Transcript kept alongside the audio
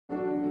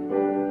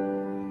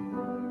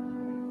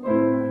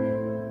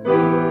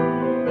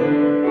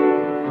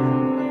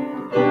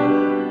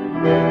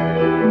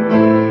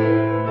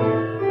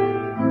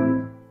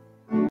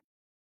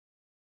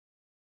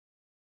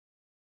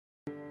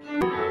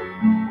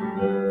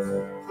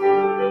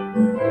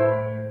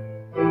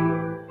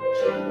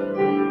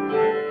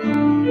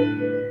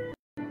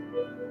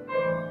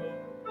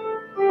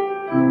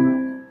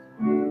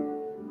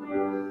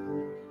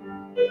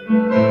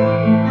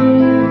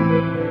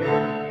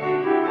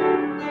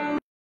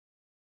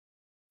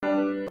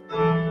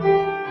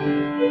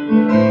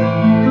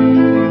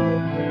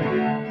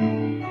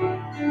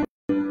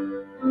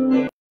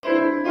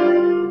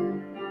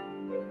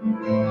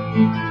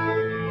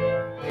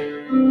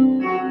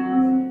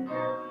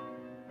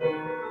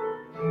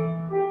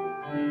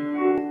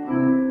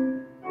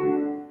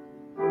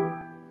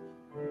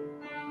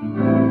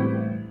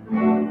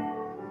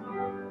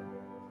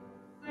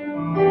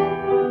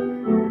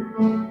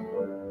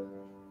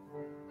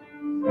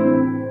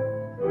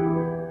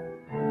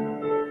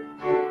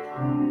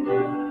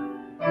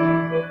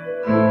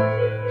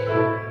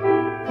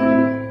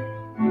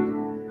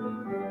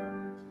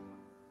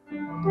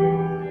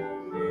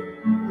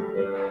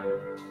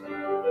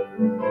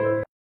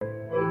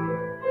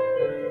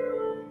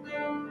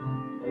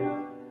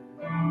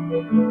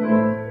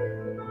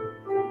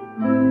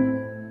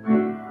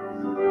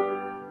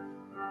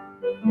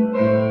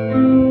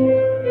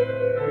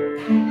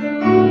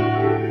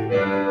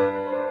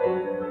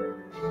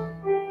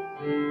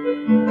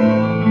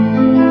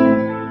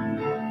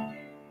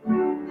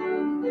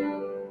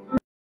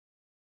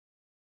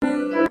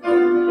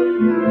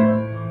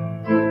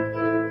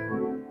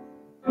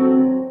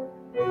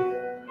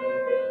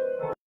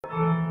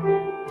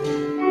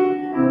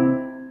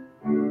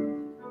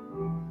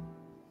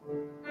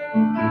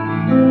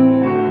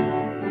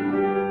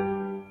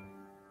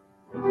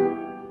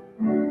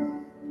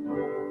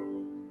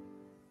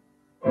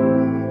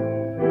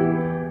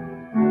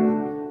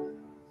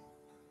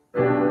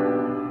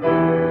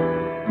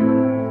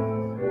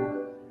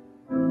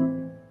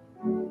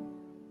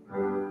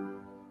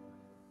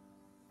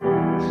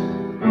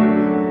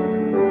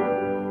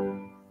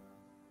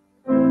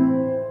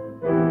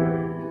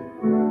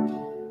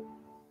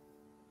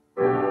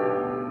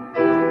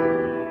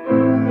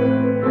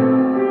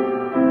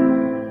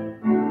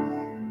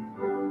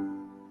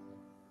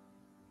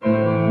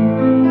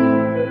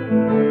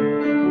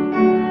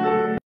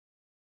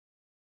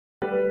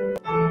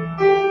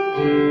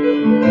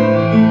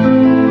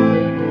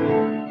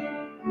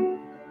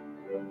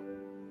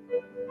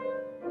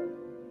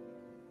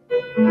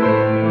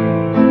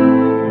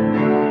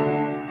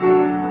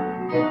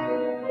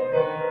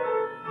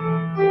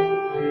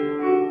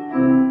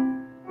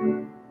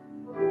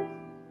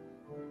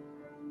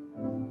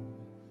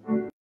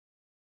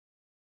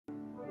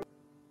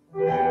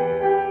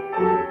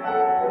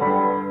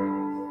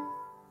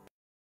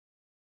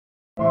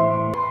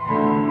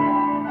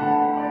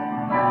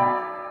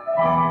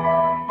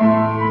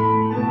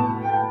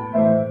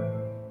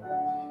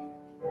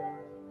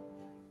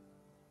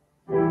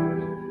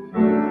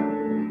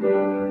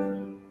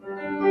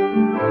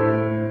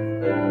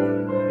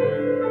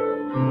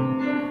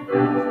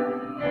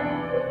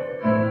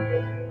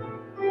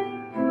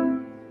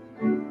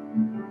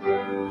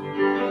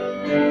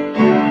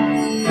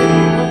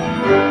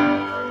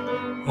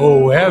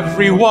Oh,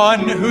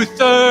 everyone who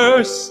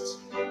thirsts,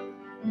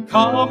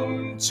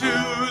 come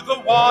to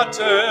the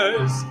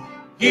waters.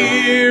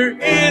 Here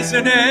is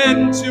an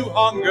end to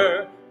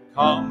hunger.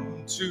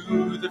 Come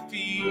to the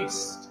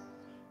feast.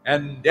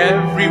 And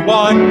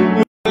everyone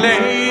who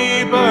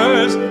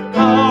labors,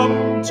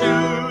 come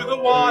to the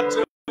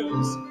waters.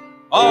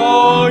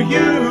 Oh,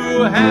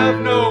 you have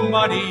no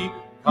money,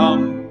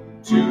 come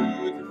to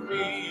the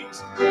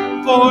feast.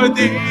 For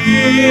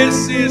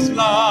this is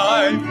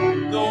life,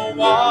 the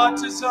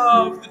waters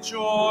of the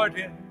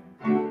Jordan.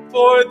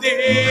 For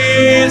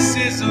this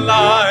is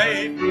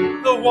life,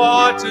 the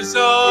waters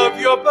of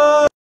your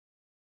birth.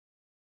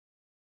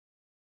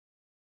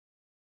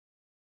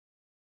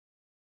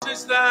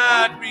 Waters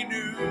that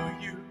renew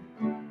you.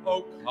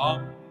 Oh,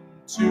 come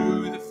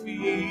to the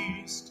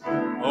feast.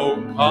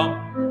 Oh,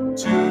 come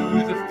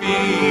to the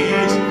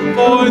feast.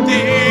 For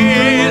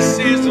this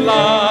is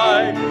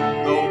life,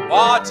 the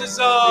waters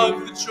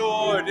of the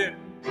Jordan.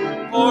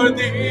 For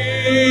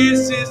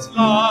this is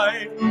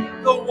life,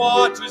 the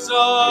waters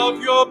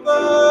of your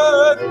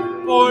birth.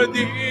 For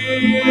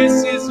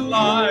this is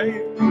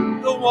life,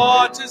 the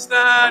waters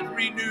that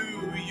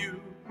renew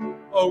you.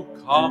 Oh,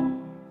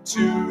 come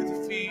to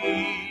the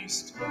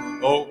feast.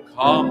 Oh,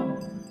 come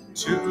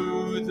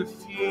to the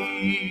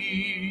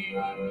feast.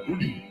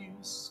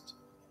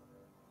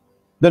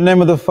 In the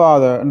name of the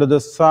Father, and of the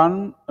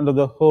Son, and of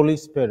the Holy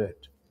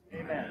Spirit.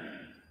 Amen.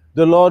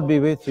 The Lord be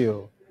with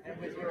you.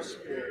 And with your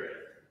spirit.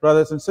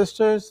 Brothers and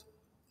sisters,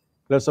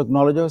 let's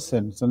acknowledge our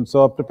sins and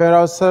so prepare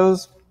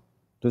ourselves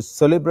to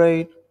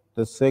celebrate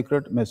the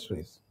sacred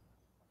mysteries.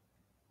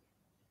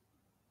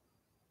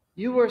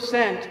 You were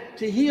sent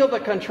to heal the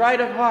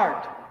contrite of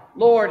heart.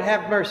 Lord,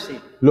 have mercy.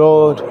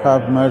 Lord,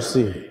 have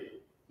mercy.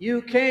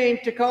 You came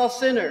to call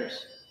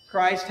sinners.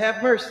 Christ,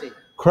 have mercy.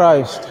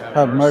 Christ,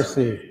 have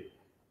mercy.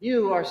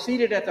 You are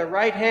seated at the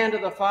right hand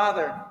of the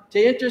Father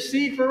to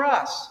intercede for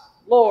us.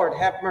 Lord,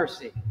 have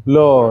mercy.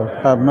 Lord,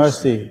 have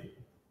mercy.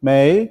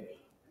 May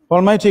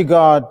Almighty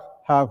God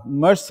have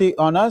mercy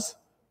on us,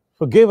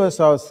 forgive us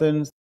our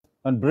sins,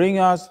 and bring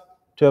us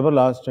to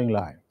everlasting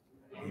life.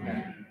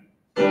 Amen.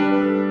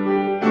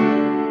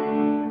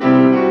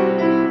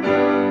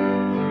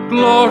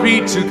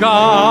 Glory to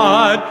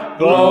God,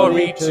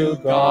 glory to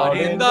God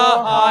in the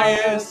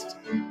highest,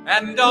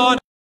 and on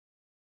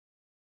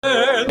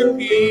earth the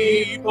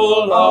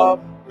people of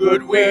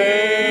good will.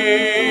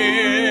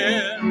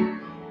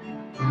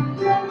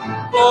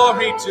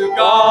 Glory to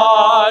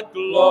God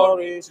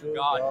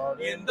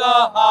in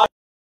the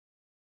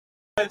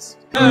highest,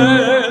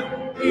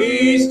 earth,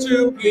 peace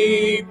to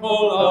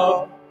people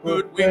of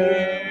good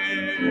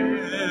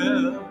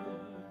will.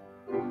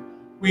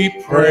 We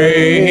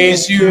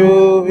praise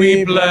you,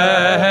 we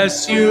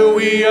bless you,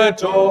 we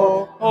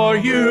adore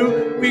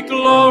you, we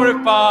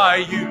glorify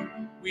you,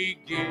 we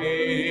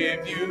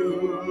give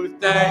you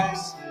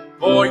thanks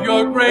for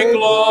your great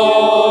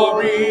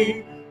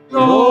glory.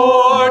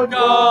 Lord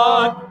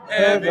God,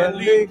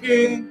 heavenly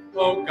King,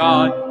 O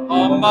God,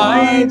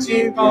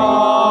 Almighty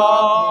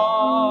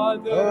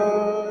Father.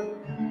 Father.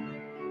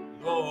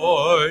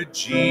 Lord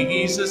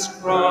Jesus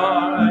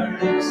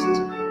Christ,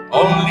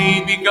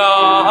 only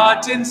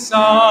begotten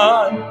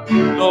Son,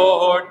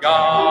 Lord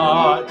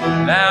God,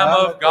 Lamb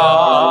of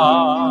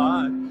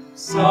God,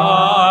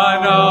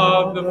 Son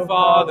of the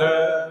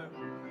Father,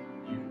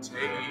 you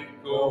take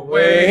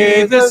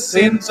away the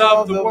sins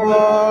of the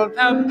world.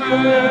 Have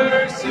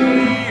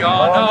mercy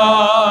on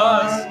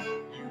us.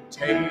 You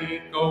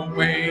take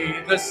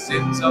away the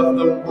sins of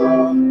the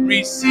world.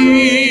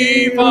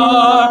 Receive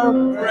our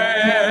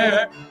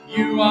prayer.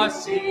 You are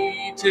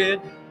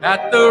seated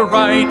at the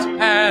right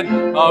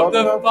hand of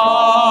the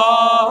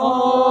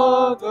Father.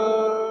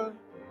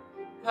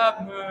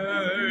 Have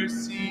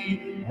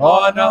mercy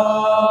on us.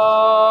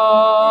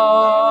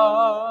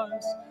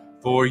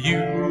 For you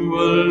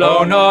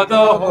alone are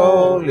the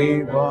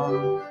Holy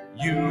One.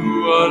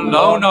 You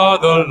alone are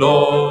the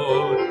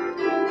Lord.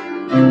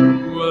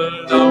 You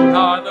alone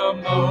are the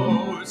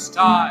Most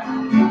High.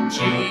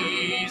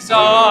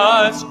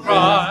 Jesus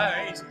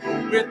Christ,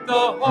 with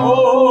the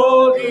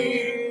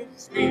Holy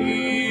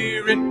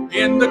Spirit,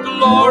 in the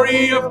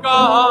glory of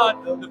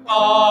God the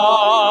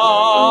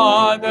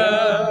Father.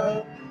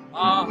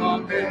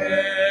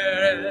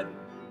 Amen.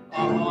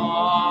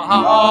 Amen.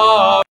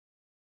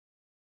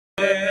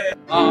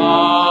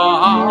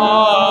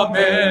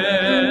 Amen.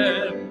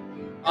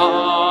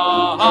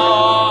 Amen.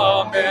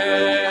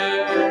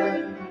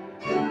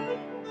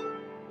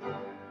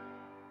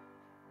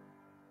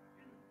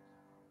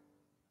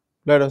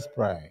 Let us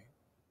pray.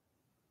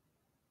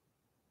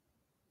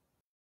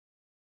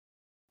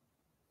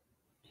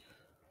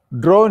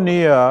 Draw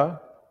near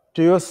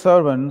to your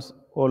servants,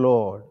 O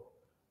Lord,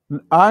 and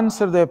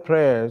answer their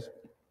prayers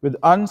with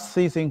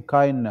unceasing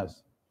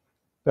kindness,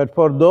 that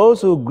for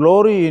those who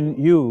glory in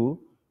you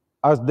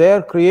as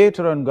their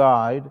creator and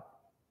guide,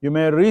 you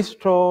may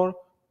restore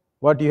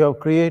what you have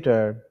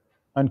created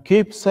and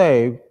keep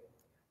safe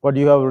what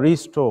you have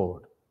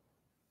restored.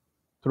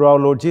 Through our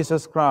Lord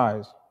Jesus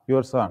Christ,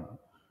 your Son,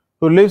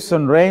 who lives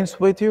and reigns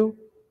with you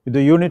with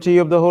the unity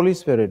of the Holy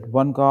Spirit,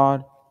 one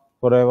God,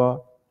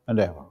 forever and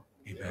ever.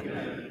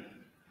 Amen.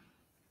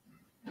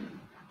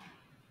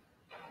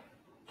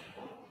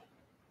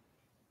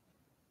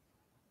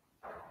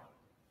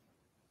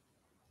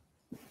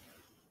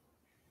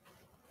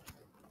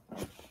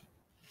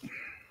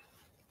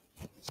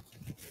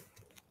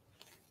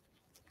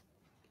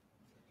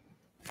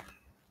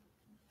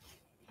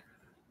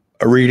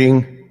 A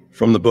reading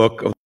from the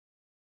book of the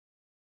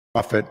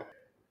prophet.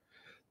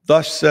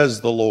 Thus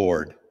says the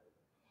Lord,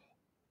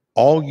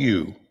 all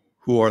you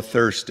who are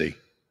thirsty,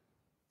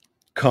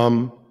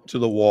 come to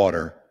the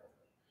water.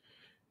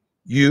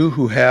 You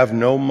who have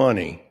no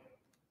money,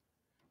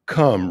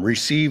 come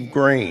receive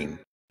grain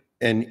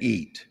and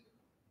eat.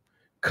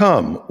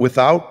 Come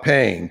without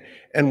paying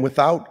and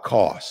without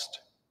cost.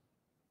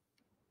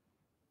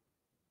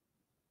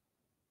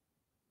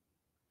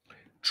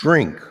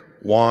 Drink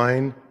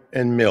wine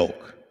and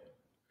milk.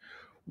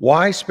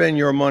 Why spend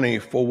your money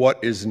for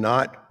what is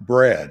not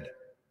bread,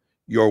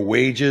 your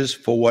wages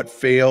for what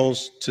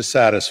fails to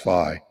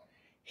satisfy?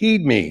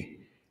 Heed me,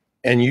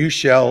 and you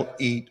shall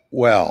eat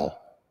well.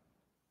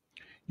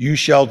 You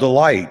shall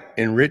delight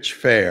in rich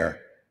fare.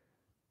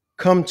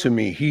 Come to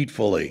me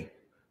heedfully.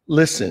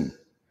 Listen,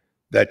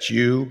 that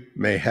you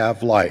may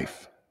have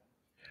life.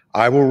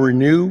 I will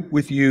renew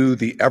with you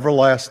the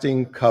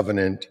everlasting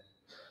covenant,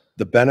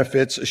 the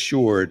benefits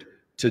assured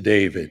to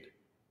David.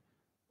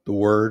 The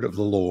word of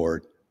the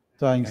Lord.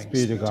 Thanks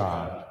be to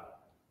God.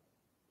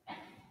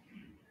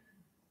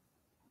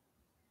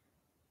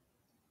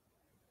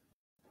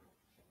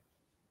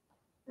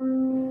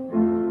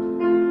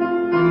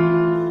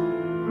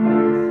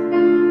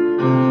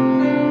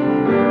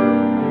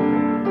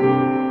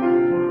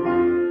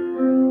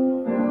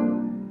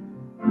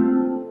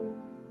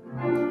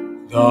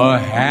 The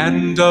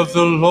hand of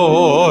the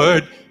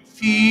Lord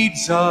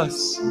feeds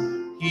us.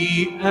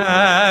 He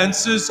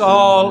answers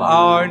all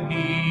our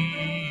needs.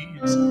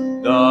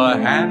 The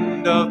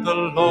hand of the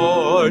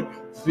Lord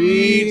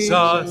feeds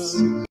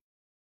us.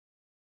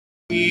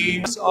 He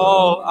feeds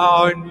all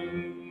our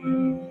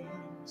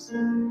needs.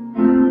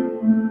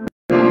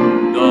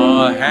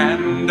 The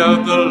hand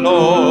of the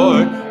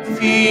Lord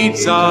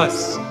feeds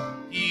us.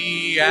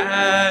 He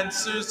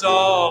answers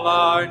all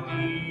our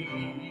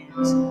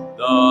needs.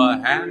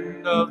 The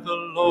hand of the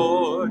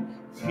Lord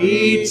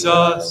feeds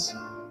us.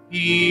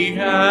 He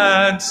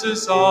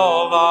answers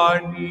all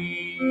our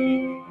needs.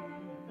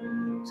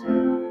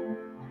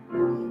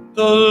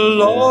 The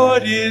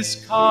Lord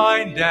is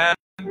kind and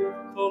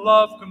full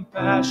of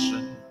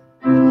compassion,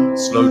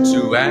 slow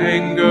to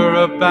anger,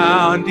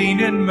 abounding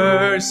in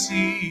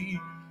mercy.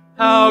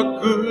 How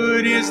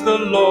good is the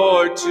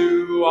Lord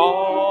to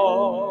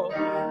all,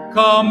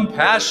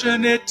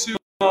 compassionate to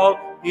all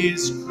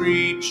his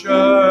creatures.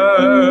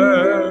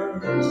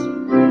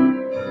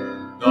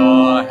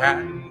 The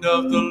hand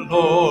of the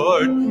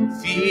Lord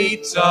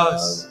feeds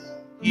us.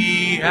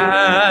 He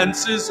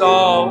answers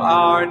all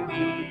our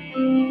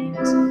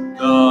needs.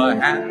 The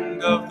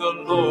hand of the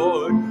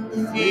Lord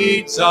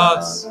feeds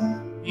us.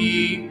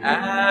 He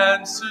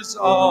answers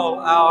all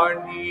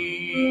our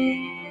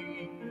needs.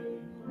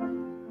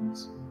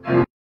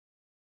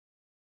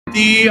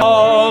 They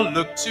all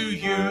look to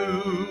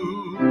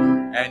you,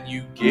 and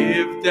you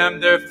give them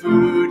their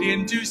food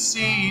in due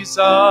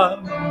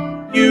season.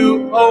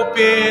 You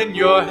open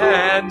your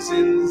hands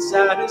and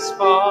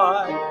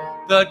satisfy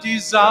the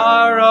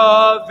desire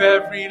of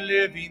every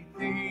living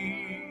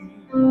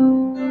thing.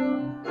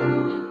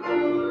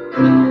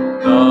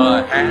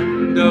 The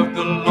hand of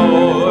the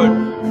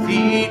Lord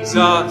feeds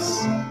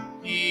us.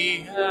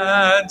 He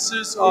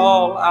answers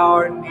all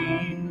our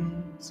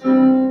needs.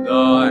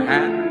 The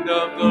hand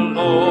of the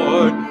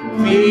Lord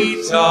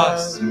feeds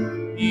us.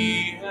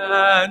 He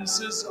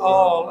answers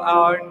all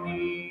our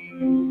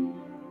needs.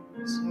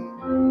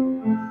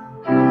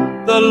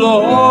 The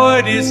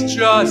Lord is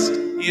just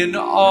in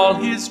all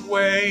his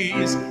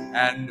ways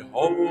and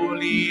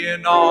holy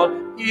in all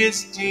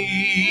his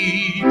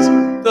deeds.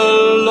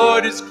 The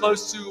Lord is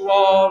close to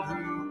all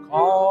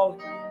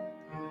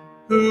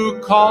who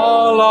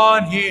call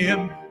on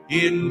him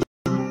in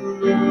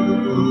truth.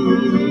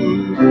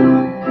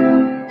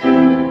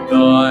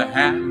 The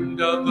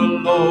hand of the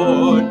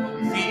Lord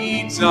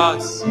feeds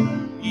us.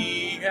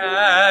 He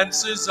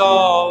answers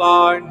all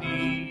our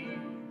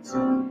needs.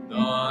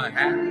 The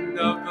hand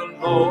of the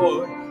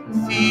Lord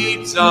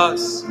feeds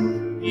us.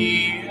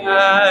 He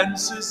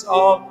answers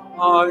all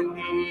our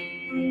needs.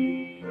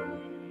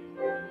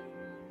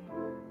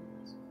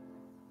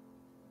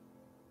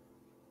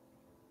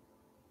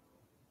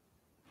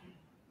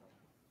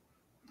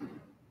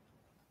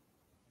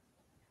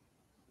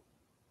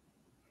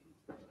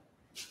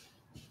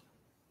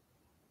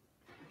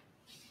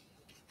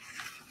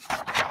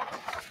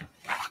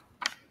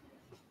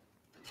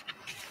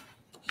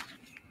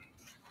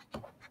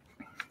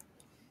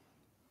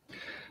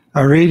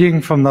 A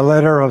reading from the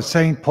letter of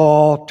St.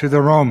 Paul to the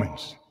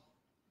Romans.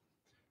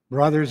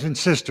 Brothers and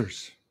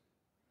sisters,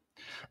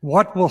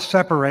 what will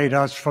separate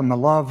us from the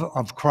love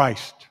of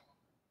Christ?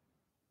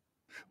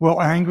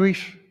 Will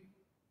anguish,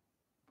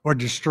 or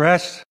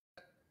distress,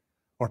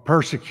 or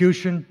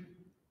persecution,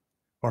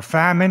 or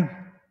famine,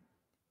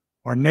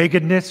 or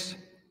nakedness,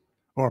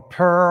 or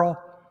peril,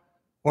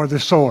 or the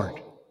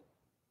sword?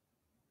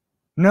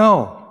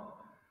 No,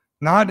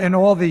 not in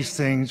all these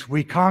things.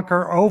 We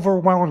conquer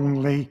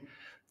overwhelmingly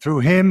through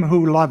him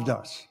who loved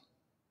us.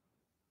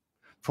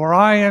 For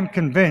I am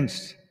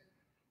convinced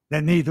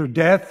that neither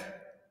death,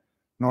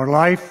 nor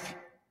life,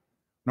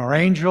 nor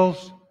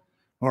angels,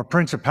 nor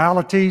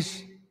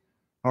principalities,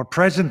 nor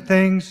present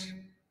things,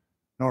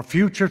 nor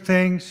future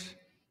things,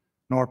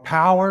 nor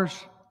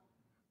powers,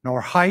 nor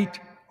height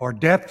or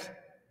depth,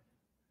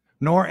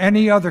 nor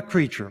any other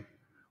creature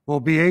will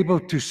be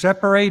able to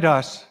separate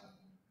us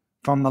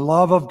from the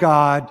love of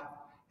God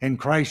in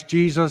Christ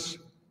Jesus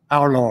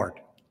our Lord.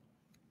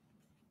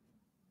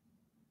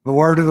 The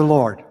word of the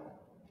Lord.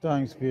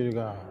 Thanks be to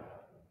God.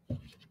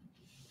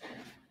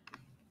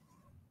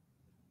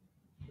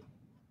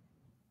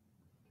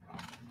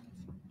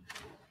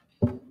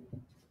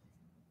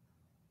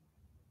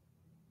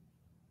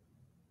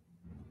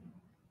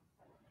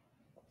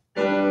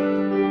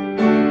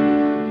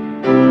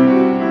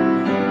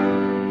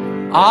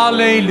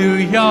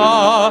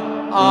 Alleluia,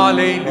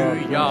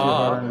 alleluia,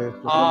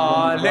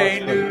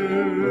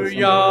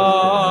 alleluia,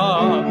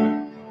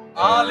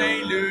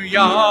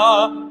 alleluia,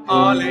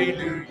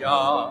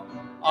 alleluia,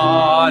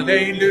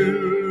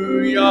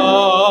 alleluia.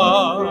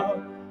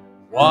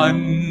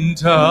 One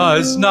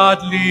does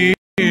not live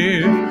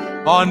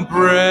on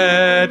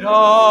bread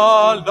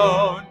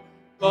alone,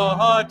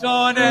 but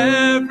on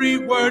every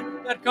word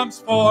that comes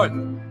forth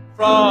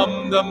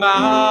from the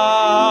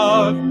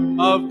mouth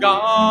of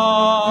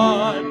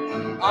God.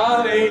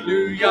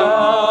 Alleluia,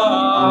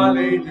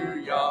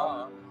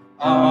 alleluia,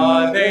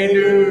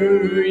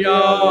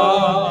 alleluia,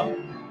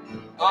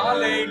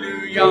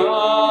 alleluia,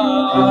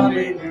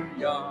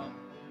 alleluia,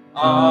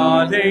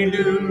 alleluia.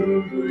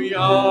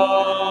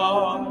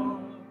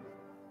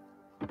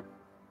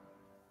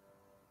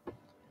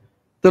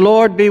 The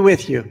Lord be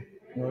with you.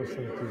 Also with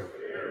you.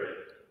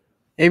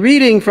 A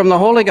reading from the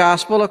Holy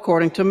Gospel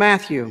according to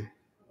Matthew.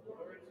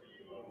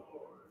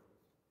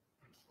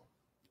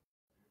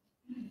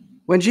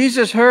 When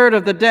Jesus heard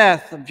of the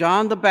death of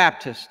John the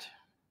Baptist,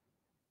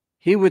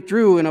 he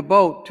withdrew in a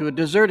boat to a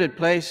deserted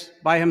place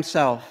by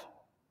himself.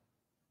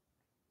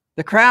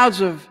 The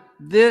crowds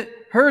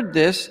heard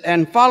this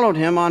and followed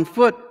him on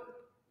foot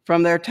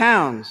from their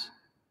towns.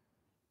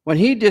 When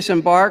he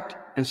disembarked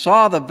and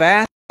saw the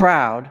vast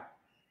crowd,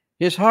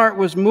 his heart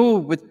was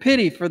moved with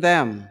pity for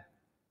them,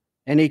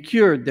 and he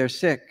cured their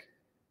sick.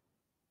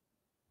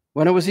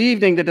 When it was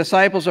evening, the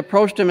disciples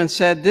approached him and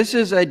said, "This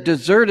is a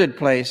deserted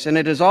place, and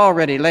it is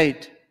already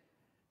late.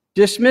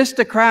 Dismiss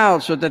the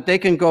crowd so that they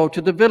can go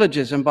to the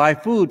villages and buy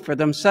food for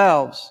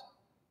themselves."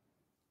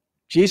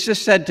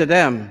 Jesus said to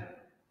them,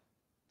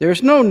 "There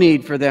is no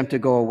need for them to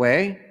go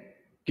away.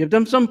 Give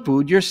them some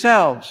food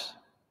yourselves."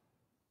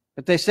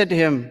 But they said to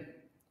him,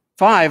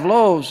 5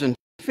 loaves and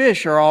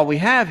fish are all we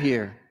have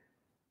here."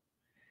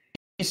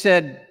 He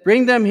said,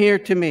 "Bring them here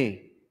to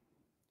me."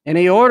 And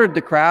he ordered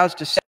the crowds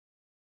to sit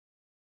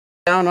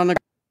down on the ground.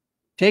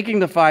 Taking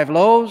the 5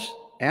 loaves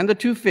and the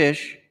 2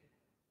 fish,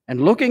 and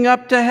looking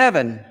up to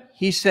heaven,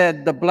 he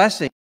said the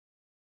blessing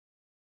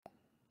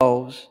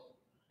loaves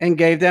and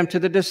gave them to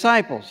the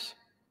disciples,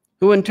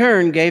 who in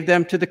turn gave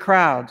them to the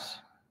crowds.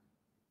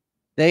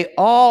 They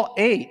all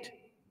ate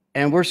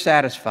and were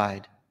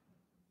satisfied.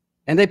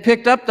 And they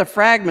picked up the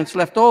fragments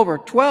left over,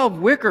 12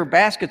 wicker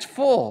baskets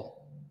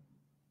full.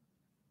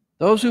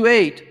 Those who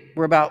ate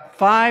were about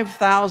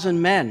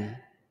 5,000 men,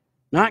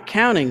 not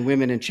counting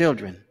women and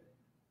children.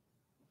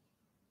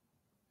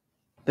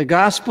 The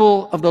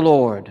Gospel of the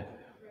Lord.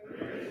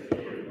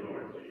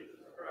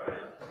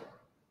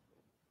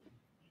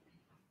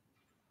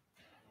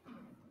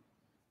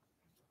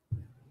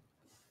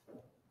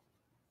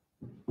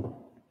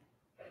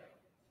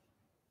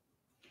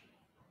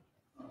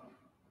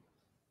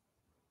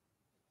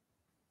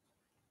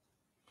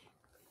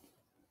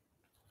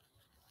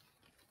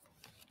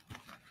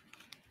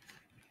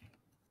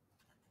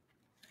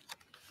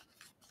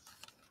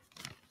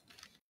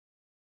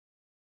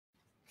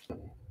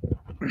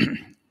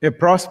 A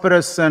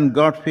prosperous and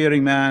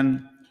God-fearing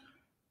man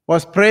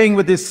was praying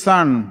with his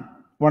son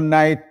one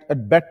night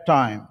at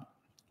bedtime.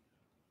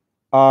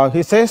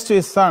 He says to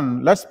his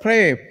son, "Let's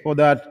pray for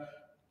that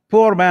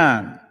poor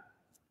man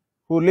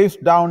who lives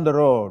down the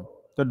road,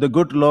 that the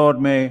good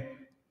Lord may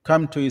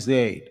come to his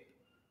aid."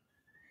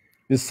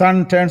 His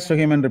son turns to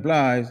him and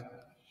replies,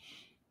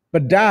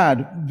 "But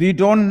Dad, we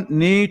don't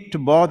need to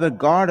bother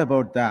God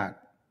about that.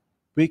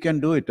 We can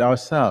do it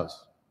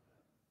ourselves."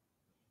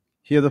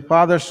 Here the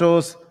father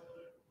shows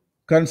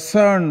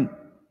concern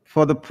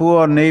for the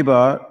poor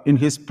neighbor in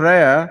his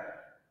prayer,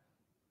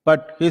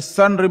 but his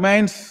son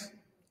reminds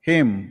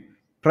him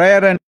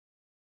prayer and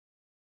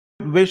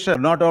wish are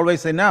not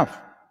always enough.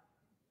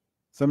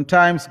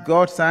 Sometimes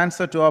God's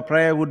answer to our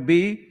prayer would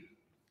be,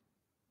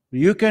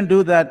 "You can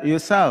do that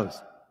yourselves."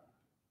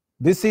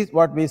 This is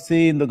what we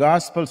see in the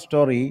gospel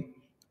story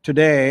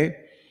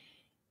today,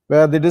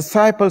 where the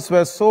disciples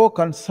were so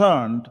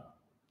concerned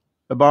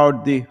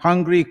about the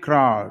hungry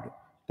crowd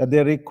that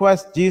they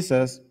request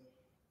Jesus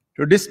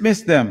to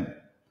dismiss them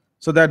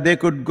so that they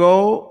could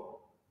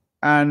go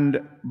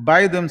and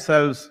buy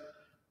themselves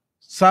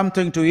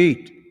something to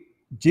eat.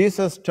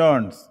 Jesus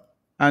turns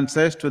and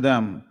says to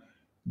them,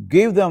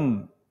 "Give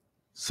them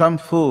some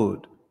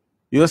food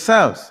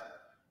yourselves.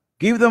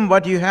 Give them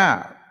what you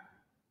have."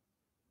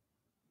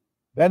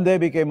 Then they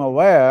became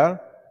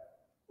aware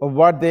of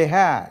what they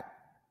had: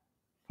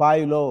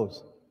 5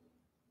 loaves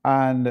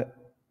and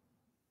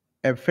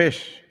a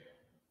fish,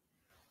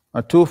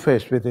 or 2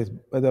 fish with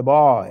a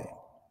boy.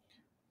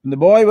 When the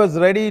boy was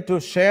ready to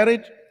share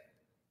it,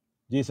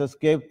 Jesus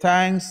gave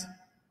thanks,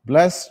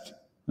 blessed,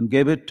 and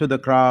gave it to the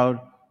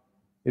crowd.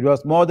 It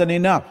was more than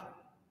enough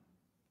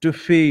to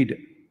feed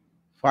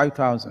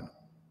 5,000.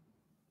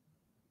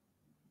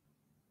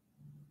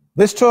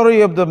 This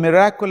story of the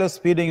miraculous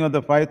feeding of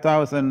the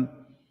 5,000,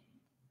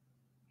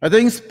 I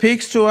think,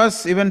 speaks to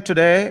us even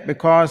today,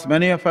 because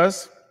many of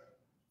us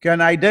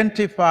can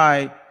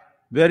identify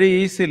very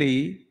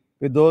easily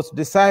with those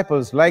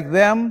disciples. Like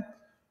them,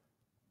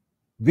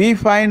 we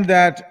find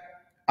that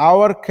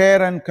our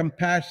care and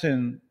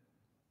compassion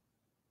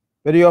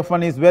very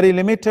often is very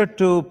limited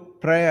to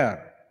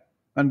prayer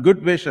and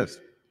good wishes,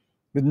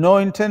 with no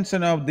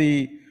intention of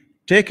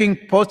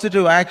taking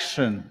positive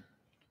action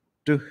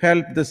to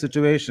help the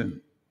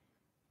situation.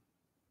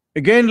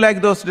 Again,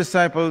 like those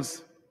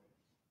disciples,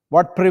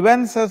 what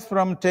prevents us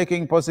from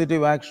taking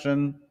positive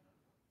action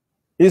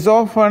is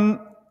often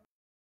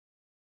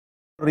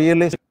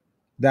realistic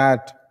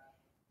that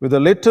with the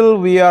little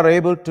we are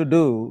able to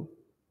do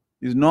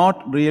is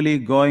not really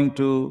going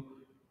to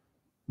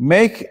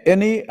make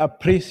any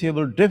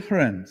appreciable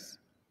difference.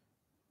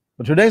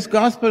 But today's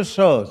gospel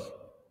shows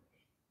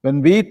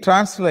when we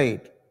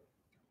translate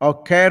our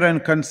care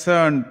and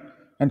concern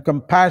and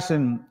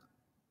compassion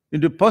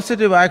into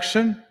positive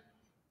action,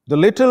 the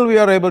little we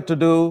are able to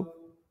do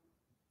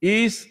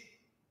is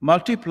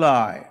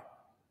multiplied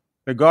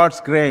by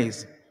God's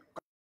grace.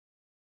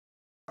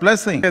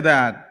 Blessing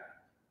that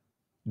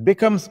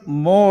becomes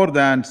more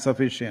than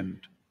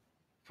sufficient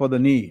for the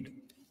need.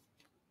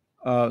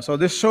 So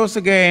this shows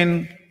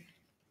again,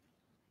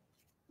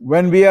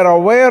 when we are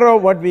aware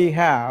of what we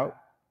have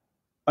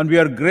and we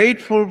are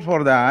grateful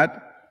for that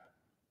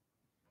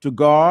to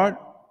God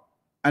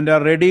and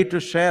are ready to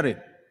share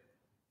it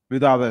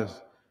with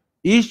others,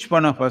 each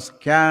one of us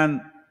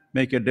can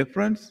make a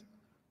difference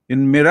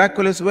in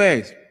miraculous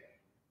ways,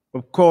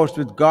 of course,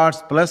 with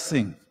God's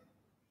blessing.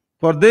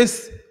 For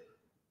this,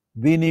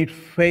 we need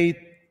faith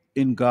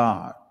in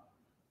God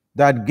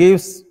that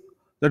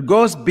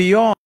goes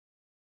beyond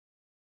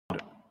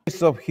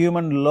of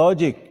human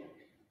logic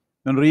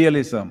and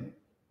realism.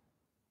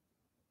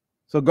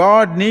 So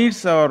God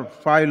needs our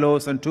 5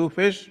 loaves and 2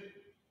 fish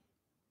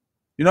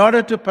in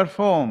order to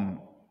perform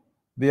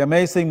the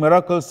amazing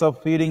miracles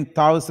of feeding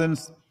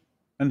thousands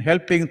and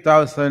helping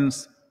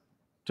thousands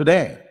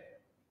today.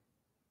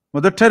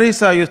 Mother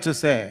Teresa used to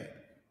say,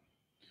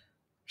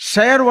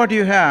 "Share what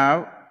you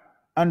have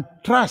and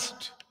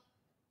trust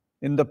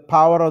in the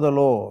power of the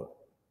Lord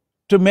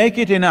to make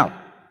it enough.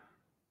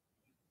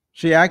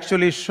 She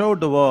actually showed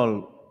the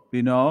world,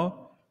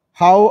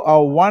 how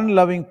a one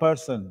loving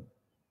person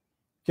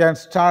can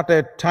start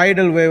a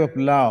tidal wave of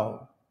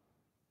love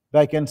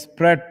that can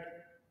spread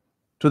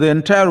to the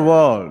entire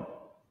world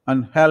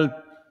and help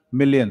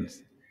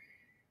millions.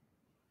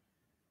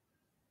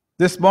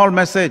 This small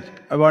message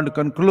I want to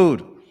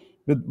conclude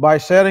by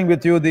sharing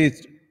with you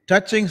this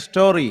touching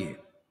story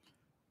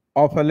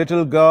of a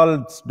little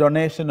girl's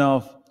donation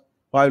of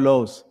 5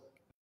 loaves,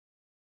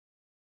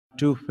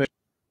 2 fish.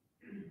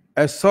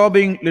 A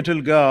sobbing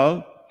little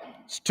girl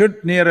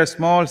stood near a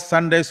small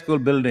Sunday school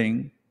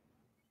building.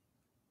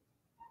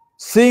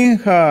 Seeing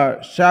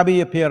her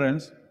shabby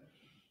appearance,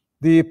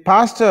 the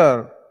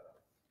pastor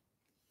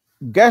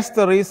guessed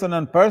the reason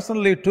and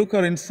personally took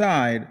her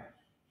inside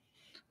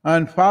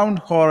and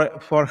found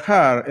for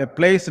her a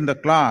place in the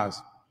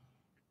class.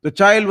 The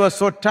child was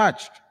so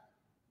touched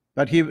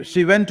that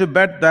she went to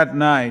bed that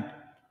night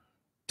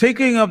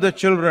thinking of the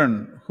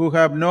children who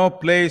have no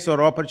place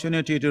or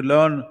opportunity to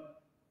learn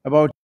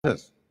about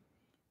Jesus.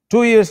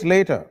 2 years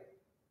later,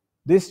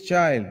 this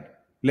child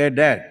lay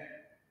dead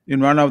in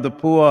one of the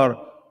poor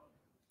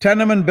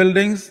tenement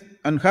buildings,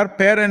 and her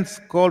parents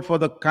called for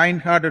the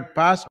kind-hearted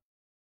pastor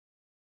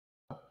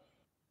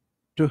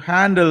to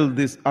handle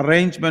this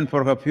arrangement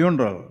for her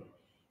funeral.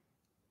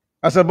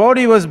 As her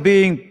body was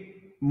being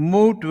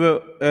moved,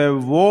 a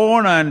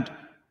worn and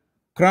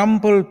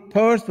crumpled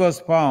purse was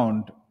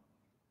found,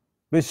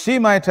 which she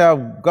might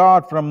have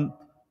got from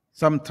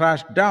some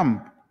trash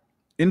dump.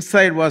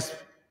 Inside was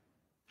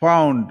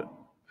found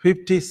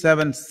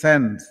 57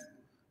 cents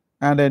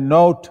and a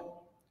note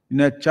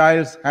in a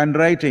child's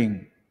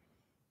handwriting.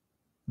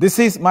 This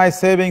is my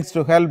savings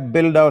to help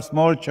build our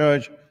small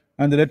church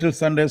and the little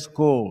Sunday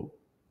school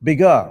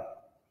bigger,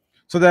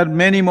 so that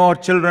many more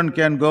children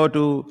can go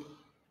to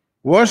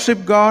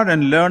worship God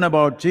and learn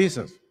about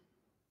Jesus.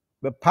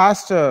 The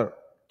pastor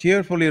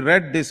tearfully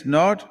read this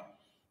note,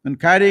 and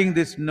carrying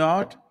this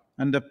note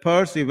and the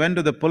purse, he went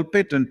to the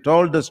pulpit and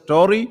told the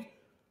story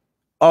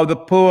of the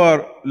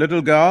poor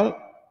little girl,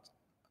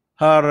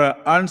 her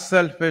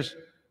unselfish,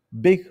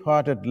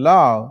 big-hearted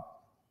love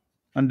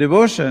and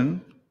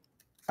devotion,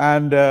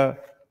 and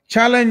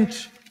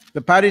challenged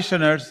the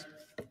parishioners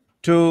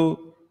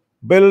to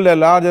build a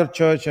larger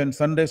church and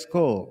Sunday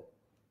school.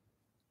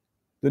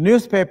 The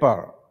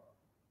newspaper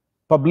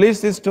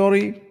published this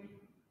story.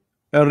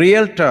 A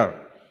realtor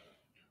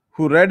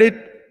who read it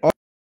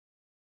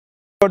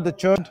offered the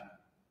church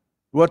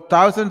worth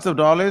thousands of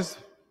dollars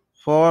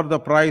for the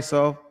price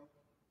of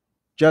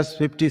just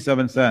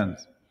 57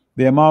 cents,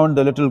 the amount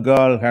the little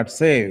girl had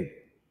saved.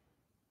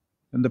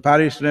 And the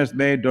parishioners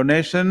made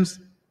donations,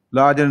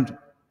 large and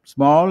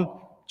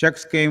small.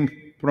 Checks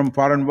came from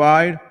far and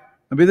wide.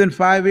 And within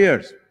 5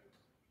 years,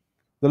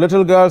 the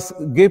little girl's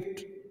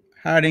gift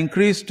had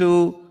increased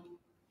to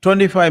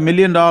 $25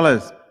 million.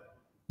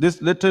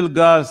 This little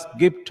girl's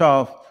gift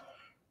of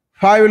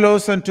 5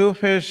 loaves and 2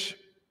 fish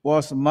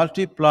was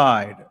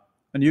multiplied.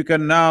 And you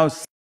can now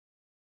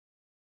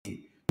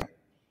see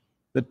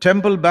the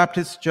Temple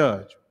Baptist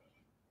Church,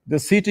 the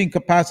seating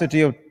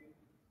capacity of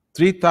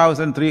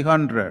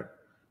 3,300,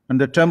 and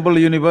the Temple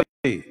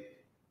University,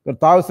 where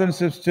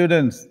thousands of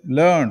students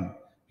learn.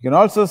 You can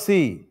also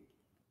see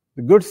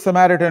the Good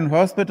Samaritan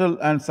Hospital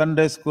and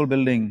Sunday School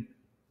building,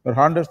 where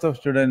hundreds of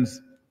students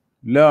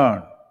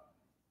learn.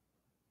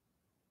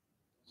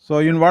 So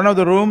in one of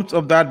the rooms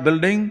of that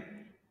building,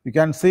 you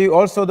can see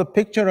also the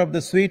picture of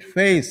the sweet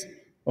face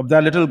of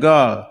that little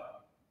girl,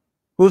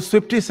 whose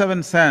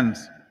 57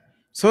 cents,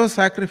 so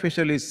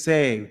sacrificially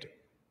saved,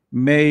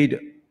 made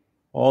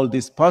all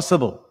this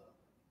possible.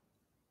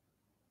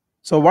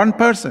 So one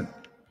person,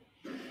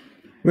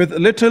 with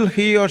little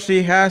he or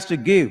she has to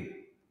give,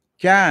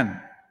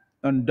 can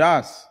and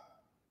does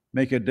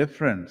make a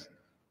difference.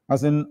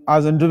 As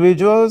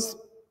individuals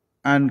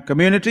and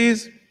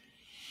communities,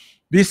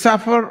 we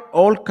suffer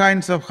all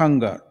kinds of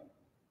hunger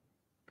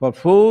for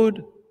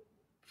food,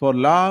 for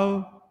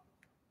love,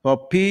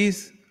 for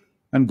peace,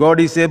 and God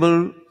is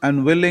able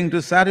and willing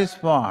to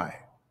satisfy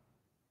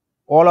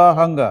all our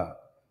hunger.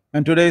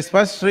 And today's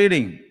first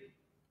reading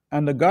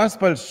and the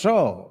Gospels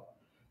show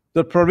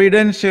the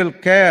providential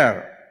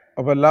care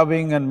of a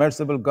loving and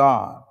merciful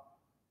God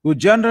who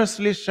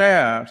generously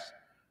shares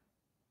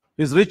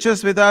His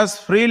riches with us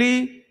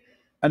freely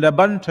and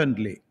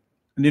abundantly,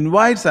 and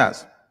invites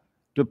us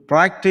to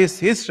practice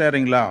His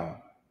sharing love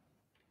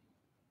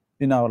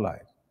in our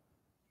life.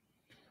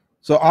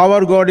 So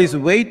our God is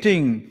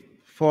waiting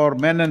for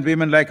men and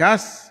women like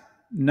us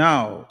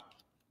now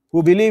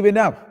who believe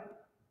enough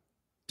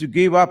to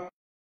give up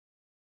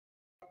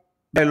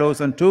 5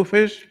 loaves and 2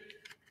 fish.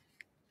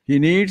 He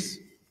needs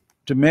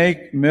to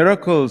make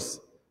miracles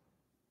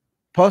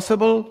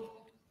possible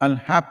and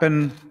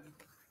happen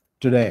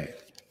today.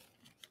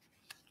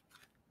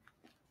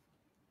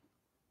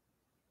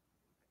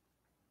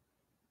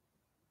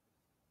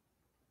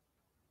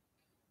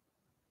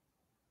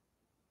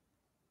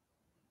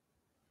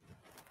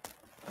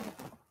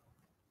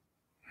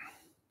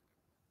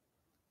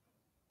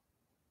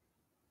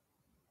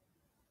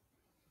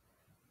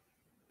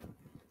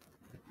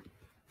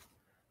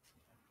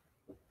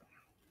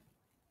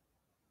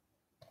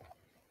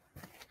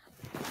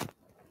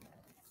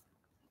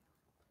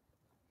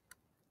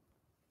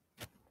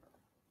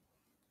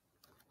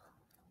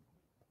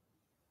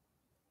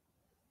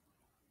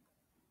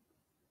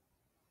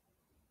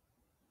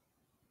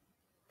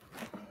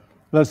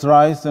 Let's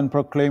rise and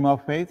proclaim our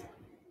faith.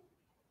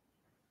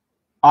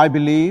 I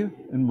believe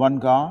in one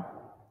God,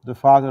 the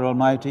Father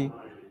Almighty,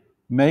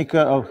 maker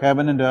of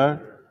heaven and earth,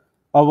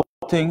 of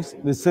all things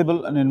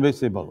visible and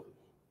invisible.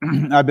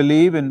 I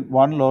believe in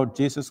one Lord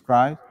Jesus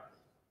Christ,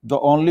 the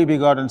only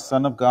begotten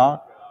Son of God,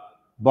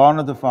 born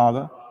of the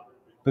Father,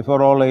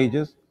 before all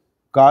ages,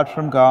 God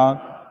from God,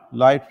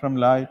 light from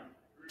light,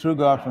 true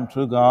God from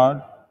true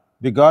God,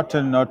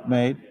 begotten, not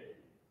made,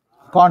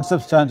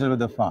 consubstantial with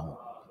the Father.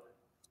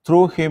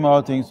 Through him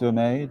all things were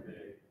made,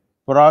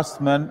 for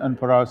us men and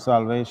for our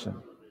salvation.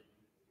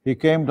 He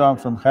came down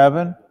from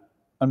heaven,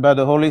 and by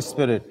the Holy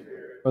Spirit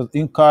was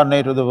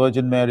incarnate of the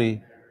Virgin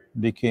Mary,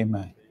 and became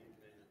man.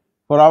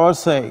 For our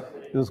sake,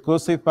 he was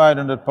crucified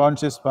under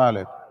Pontius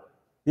Pilate.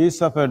 He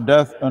suffered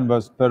death and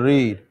was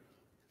buried,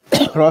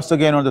 rose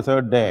again on the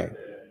third day.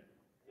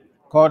 In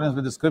accordance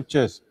with the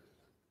Scriptures,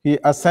 he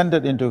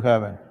ascended into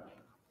heaven.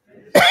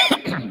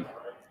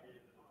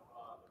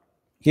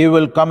 He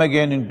will come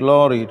again in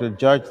glory to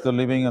judge the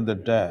living and the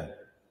dead.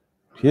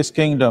 His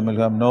kingdom will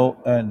have no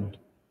end.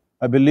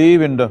 I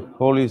believe in the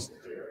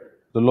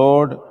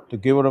Lord, the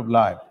giver of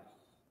life,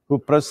 who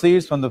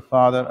proceeds from the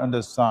Father and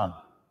the Son.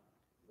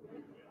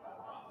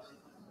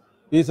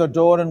 He is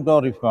adored and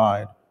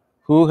glorified,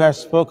 who has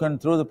spoken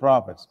through the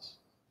prophets.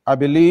 I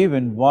believe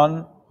in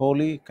one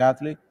holy,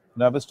 Catholic,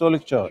 and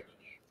Apostolic Church.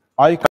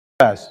 I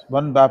confess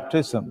one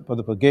baptism for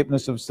the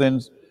forgiveness of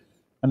sins,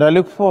 and I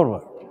look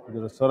forward to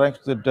the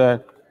resurrection of the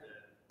dead,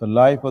 the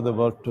life of the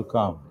world to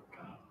come.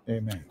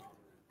 Amen.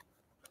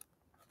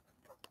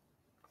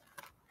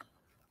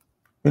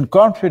 In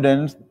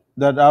confidence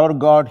that our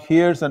God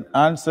hears and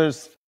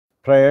answers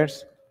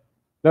prayers,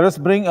 let us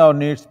bring our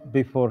needs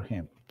before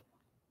him.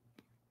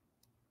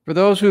 For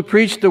those who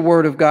preach the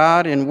word of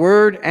God in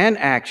word and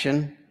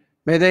action,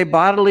 may they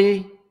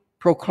bodily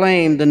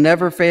proclaim the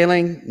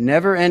never-failing,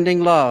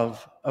 never-ending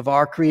love of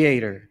our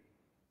Creator.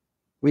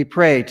 We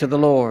pray to the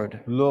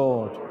Lord.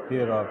 Lord,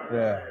 hear our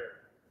prayer.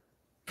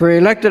 For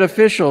elected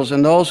officials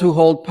and those who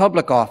hold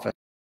public office,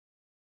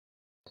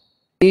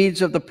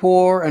 needs of the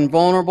poor and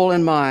vulnerable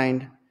in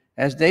mind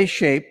as they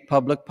shape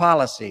public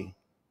policy,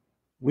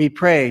 we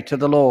pray to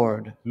the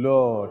Lord.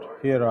 Lord,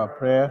 hear our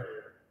prayer.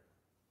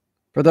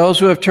 For those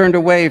who have turned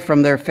away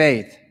from their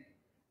faith,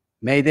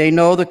 may they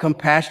know the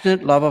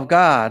compassionate love of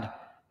God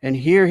and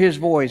hear his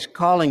voice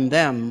calling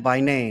them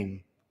by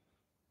name.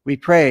 We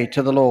pray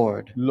to the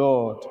Lord.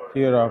 Lord,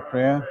 hear our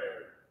prayer.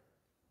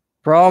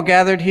 For all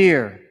gathered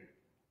here,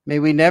 may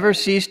we never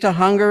cease to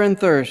hunger and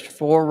thirst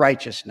for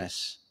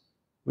righteousness.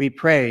 We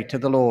pray to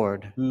the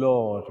Lord.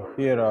 Lord,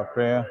 hear our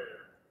prayer.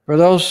 For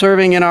those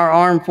serving in our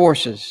armed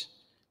forces,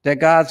 that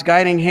God's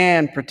guiding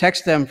hand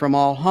protects them from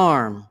all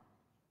harm,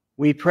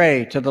 we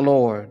pray to the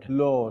Lord.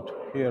 Lord,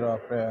 hear our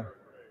prayer.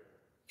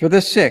 For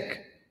the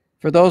sick,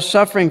 for those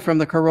suffering from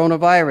the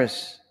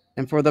coronavirus,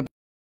 and for the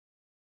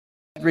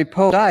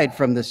repose died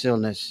from this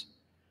illness,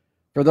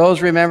 for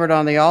those remembered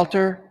on the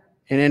altar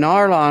and in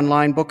our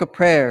online book of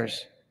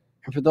prayers,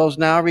 and for those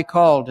now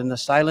recalled in the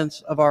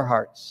silence of our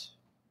hearts.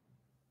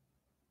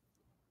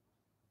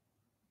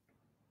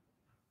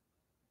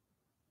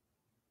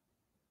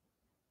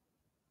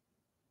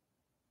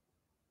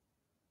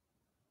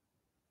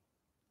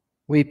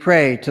 We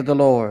pray to the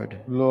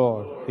Lord.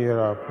 Lord, hear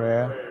our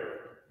prayer.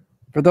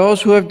 For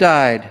those who have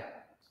died,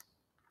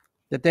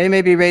 that they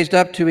may be raised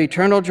up to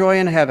eternal joy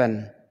in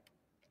heaven,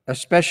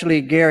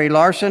 especially Gary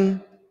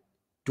Larson,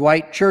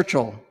 Dwight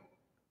Churchill,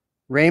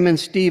 Raymond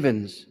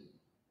Stevens,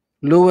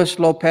 Luis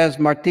Lopez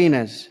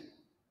Martinez,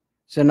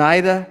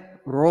 Zenaida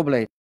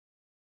Robles.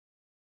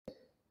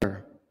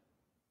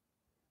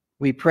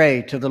 We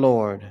pray to the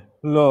Lord.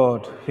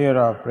 Lord, hear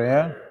our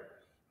prayer.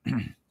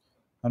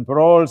 And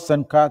for all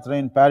St.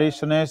 Catherine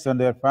parishioners and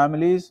their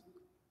families,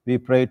 we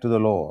pray to the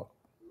Lord.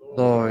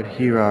 Lord,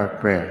 hear our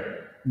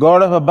prayer.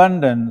 God of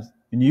abundance,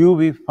 in you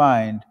we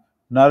find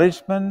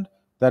nourishment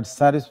that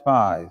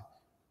satisfies.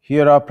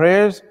 Hear our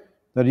prayers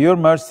that your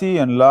mercy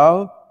and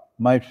love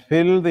might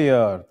fill the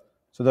earth,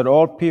 so that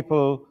all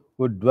people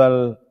would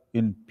dwell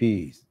in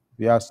peace.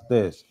 We ask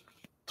this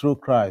through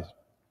Christ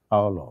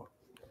our Lord.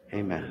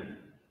 Amen.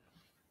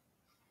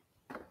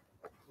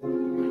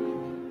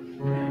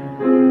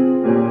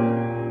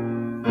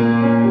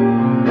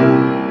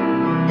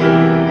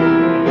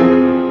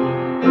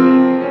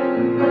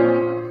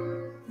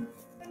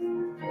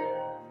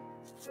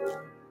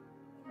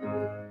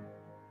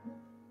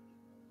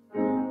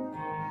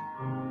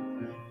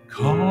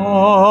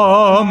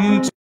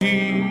 Come to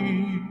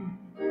me,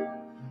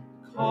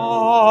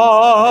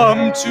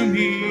 come to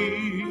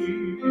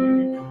me,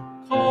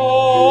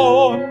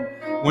 come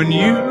when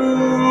you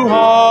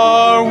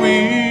are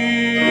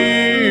weary.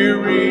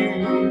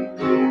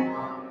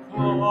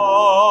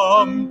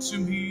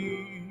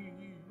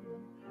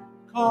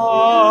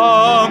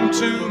 Come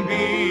to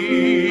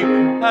me,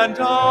 and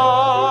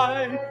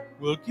I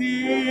will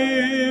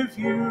give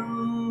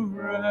you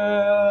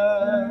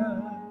rest.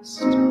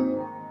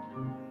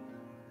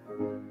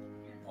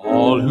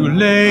 All who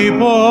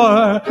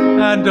labor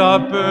and are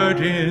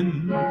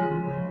burdened,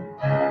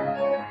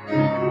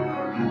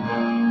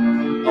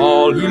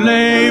 all who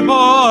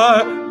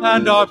labor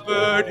and are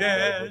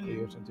burdened,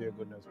 Creation to your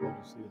goodness,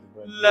 Lord, to see the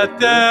bread. let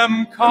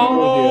them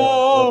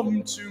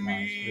come to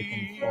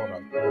me.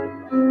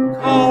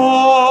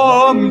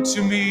 Come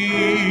to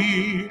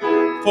me,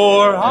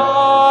 for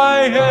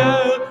I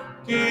will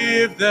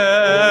give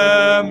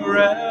them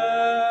rest.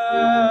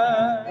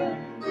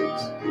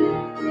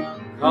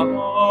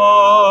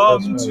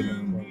 Come to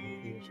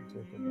me,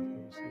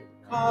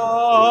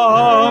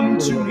 come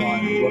to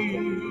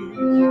me,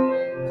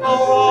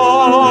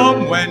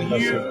 come when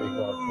you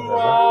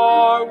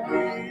are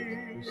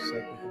weary,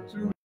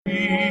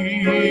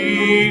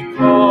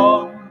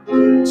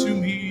 come to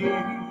me.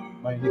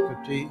 My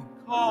iniquity,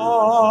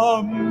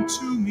 come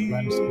to me,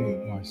 cleanse me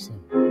of my sin.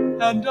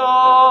 and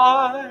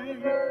I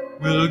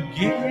will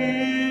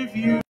give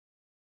you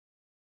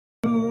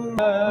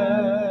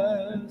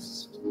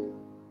rest.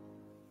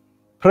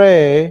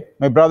 Pray,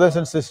 my brothers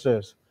and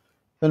sisters,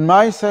 that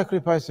my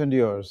sacrifice and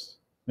yours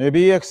may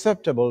be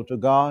acceptable to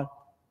God,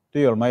 to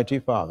the Almighty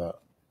Father.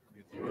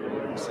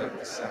 Lord, accept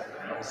the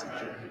sacrifice of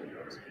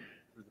yours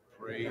for the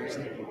praise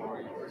and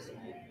glory of his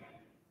name,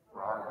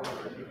 for our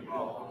good and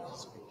all of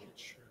his holy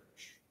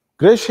church.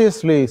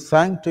 Graciously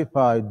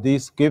sanctify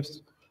these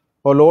gifts,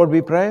 O Lord,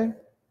 we pray,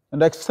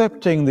 and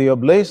accepting the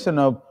oblation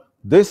of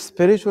this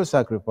spiritual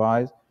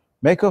sacrifice,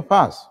 make of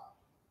us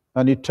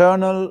an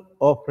eternal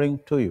offering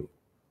to you,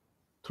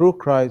 through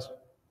Christ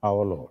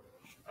our Lord.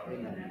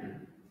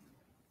 Amen.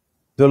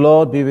 The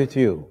Lord be with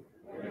you.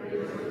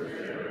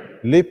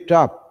 Lift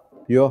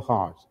up your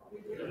hearts.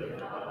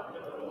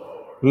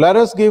 Let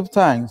us give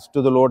thanks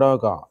to the Lord our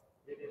God.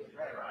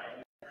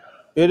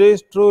 It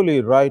is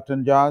truly right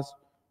and just,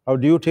 our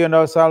duty and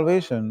our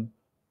salvation,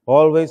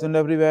 always and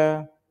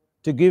everywhere,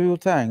 to give you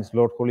thanks,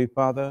 Lord, Holy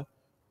Father,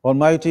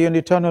 Almighty and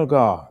eternal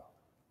God.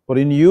 For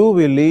in you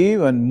we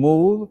live and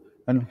move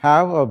and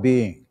have our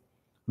being.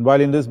 And while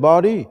in this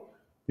body,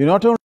 we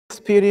not only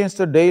experience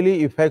the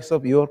daily effects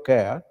of your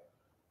care,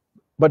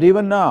 but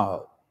even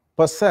now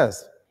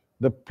possess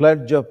the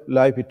pledge of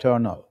life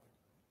eternal.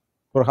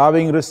 For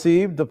having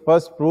received the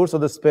first fruits of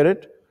the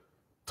Spirit,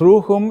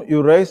 through whom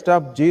you raised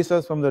up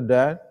Jesus from the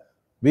dead,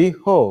 we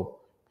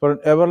hope for an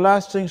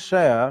everlasting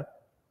share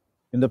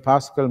in the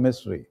Paschal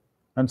mystery.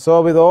 And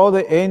so with all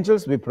the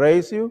angels we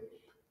praise you,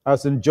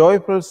 as in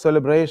joyful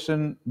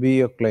celebration we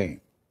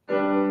acclaim.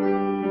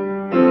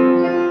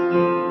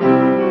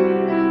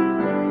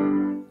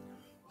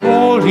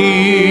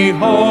 Holy,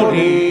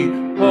 holy,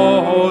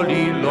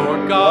 holy,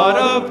 Lord God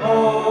of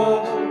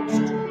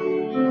hosts,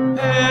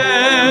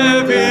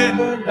 heaven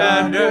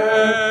and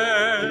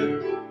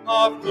earth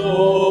are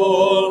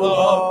full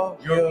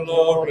of your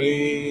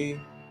glory.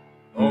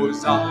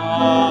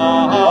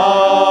 Hosanna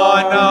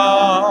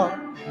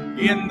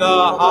in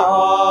the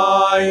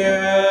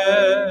highest.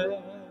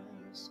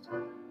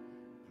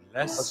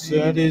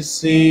 Blessed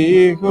is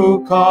he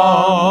who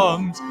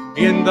comes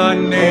in the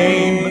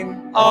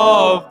name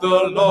of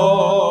the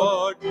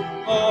Lord.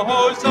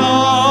 Hosanna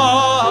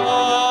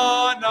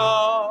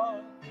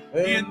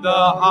in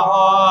the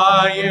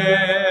highest.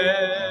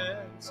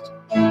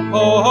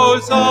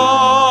 Hosanna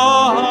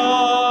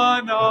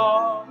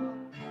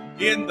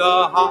in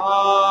the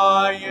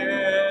highest.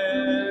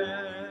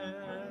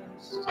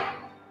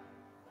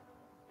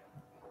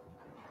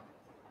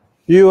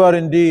 You are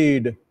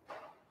indeed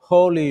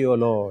holy, O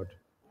Lord,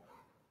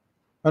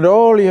 and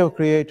all you have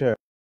created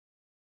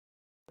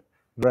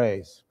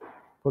grace.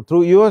 For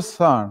through your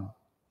Son,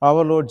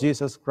 our Lord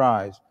Jesus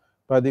Christ,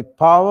 by the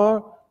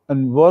power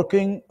and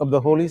working of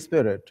the Holy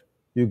Spirit,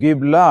 you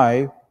give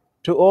life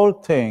to all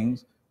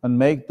things and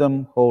make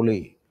them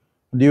holy.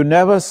 And you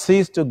never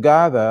cease to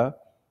gather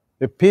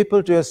a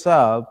people to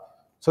yourself,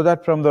 so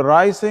that from the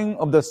rising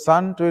of the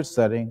sun to its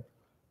setting,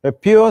 a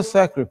pure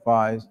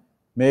sacrifice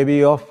may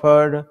be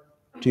offered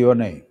to your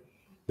name.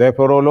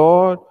 Therefore, O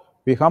Lord,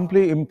 we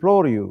humbly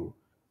implore you,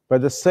 by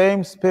the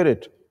same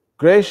Spirit,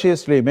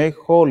 graciously make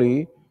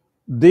holy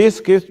these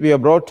gifts we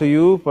have brought to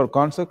you for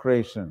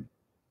consecration,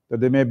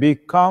 that they may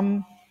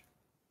become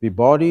the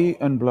body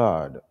and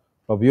blood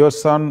of your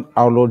Son,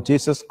 our Lord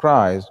Jesus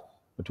Christ,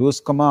 at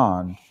whose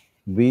command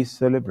we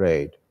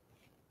celebrate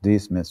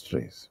these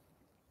mysteries.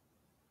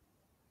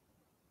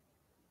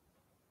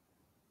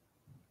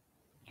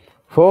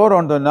 For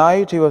on the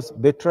night he was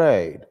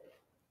betrayed,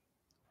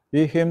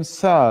 he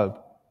himself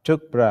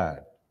took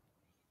bread,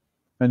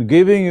 and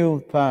giving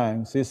you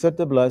thanks, he said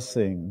the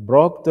blessing,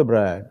 broke the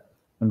bread,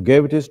 and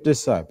gave it to his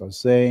disciples,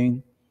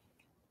 saying,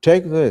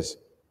 "Take this,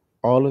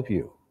 all of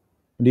you,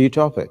 and eat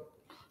of it,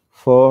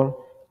 for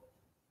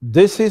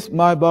this is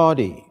my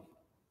body,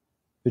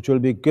 which will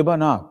be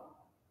given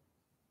up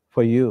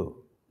for you."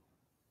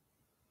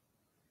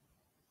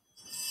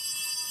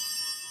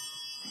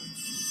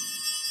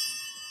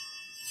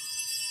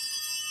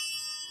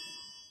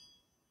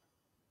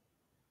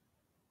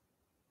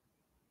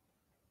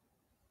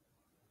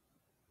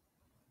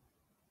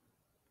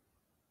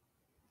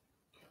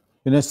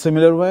 In a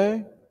similar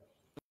way,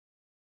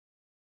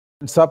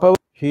 in supper,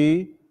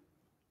 he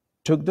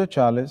took the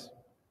chalice,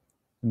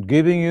 and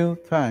giving you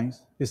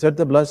thanks, he said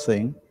the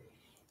blessing,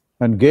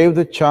 and gave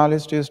the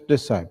chalice to his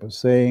disciples,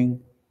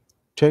 saying,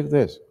 "Take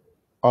this,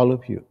 all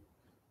of you,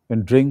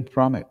 and drink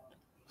from it.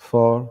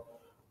 For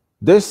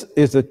this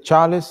is the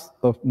chalice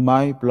of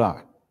my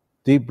blood,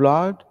 the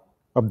blood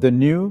of the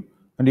new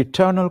and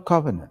eternal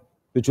covenant,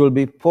 which will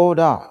be poured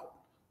out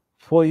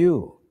for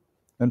you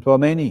and for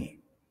many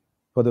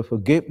for the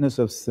forgiveness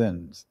of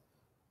sins.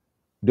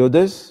 Do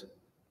this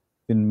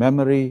in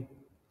memory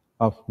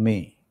of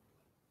me."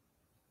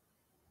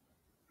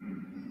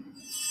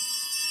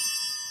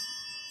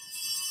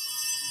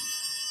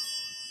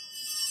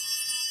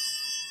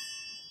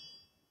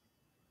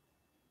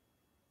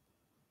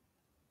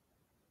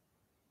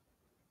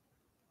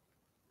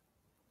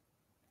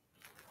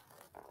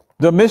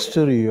 The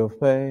mystery of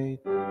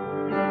faith.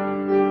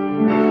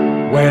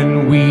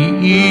 When we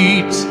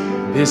eat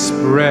this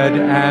bread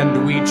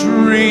and we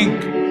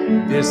drink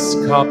this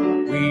cup,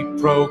 we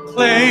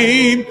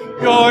proclaim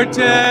your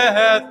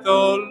death,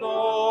 O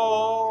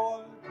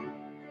Lord,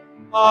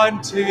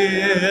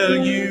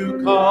 until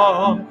you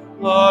come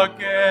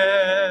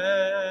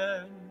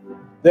again.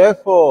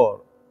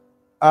 Therefore,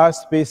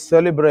 as we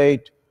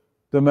celebrate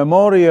the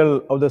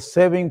memorial of the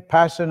saving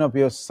passion of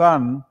your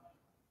Son,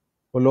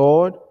 O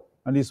Lord,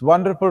 and his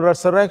wonderful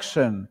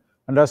resurrection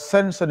and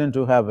ascension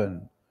into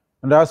heaven,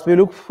 and as we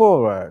look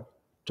forward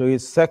to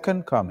his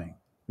second coming,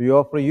 we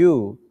offer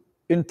you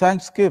in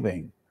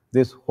thanksgiving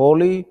this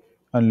holy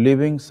and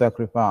living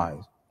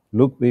sacrifice.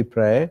 Look, we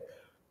pray,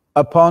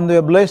 upon the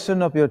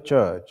oblation of your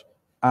church,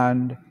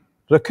 and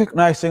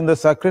recognizing the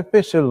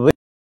sacrificial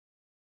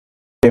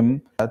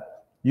wisdom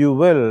that you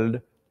willed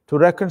to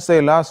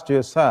reconcile us to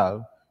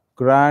yourself,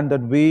 grant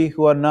that we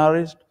who are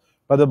nourished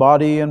by the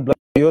body and blood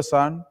of your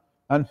Son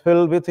and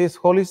filled with his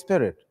Holy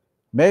Spirit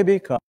may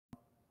become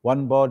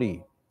one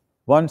body,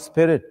 one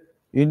spirit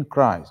in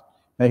Christ.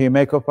 May he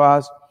make of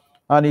us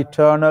an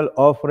eternal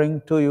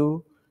offering to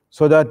you,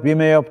 so that we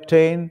may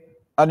obtain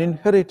an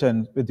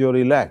inheritance with your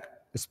elect,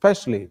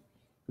 especially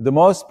with the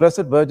most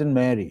blessed Virgin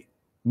Mary,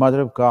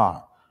 Mother of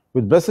God,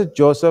 with blessed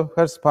Joseph,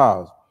 her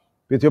spouse,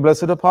 with your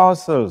blessed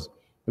apostles,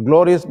 the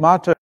glorious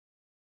martyrs,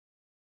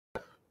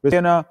 with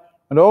Anna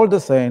and all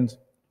the saints,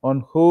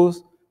 on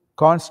whose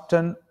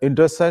constant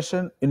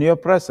intercession in your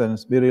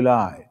presence we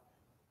rely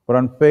for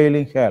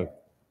unfailing help.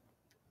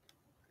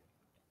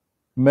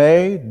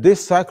 May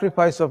this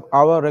sacrifice of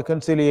our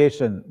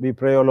reconciliation, we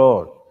pray, O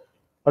Lord,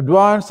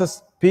 advance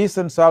the peace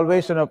and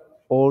salvation of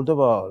all the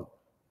world.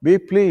 Be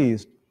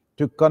pleased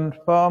to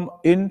confirm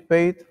in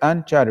faith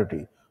and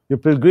charity your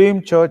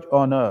pilgrim church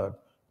on earth,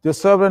 your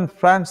servant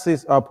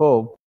Francis, our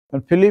Pope,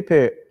 and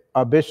Philippe,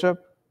 our Bishop,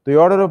 the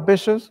order of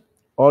bishops,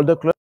 all the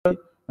clergy,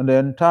 and the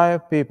entire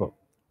people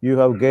you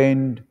have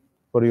gained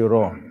for your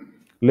own.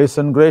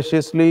 Listen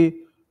graciously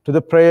to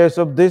the prayers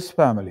of this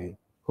family,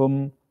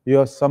 whom you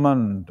have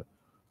summoned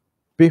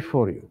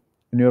before you.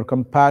 In your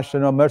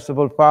compassion, O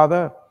merciful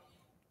Father,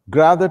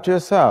 gather to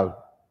yourself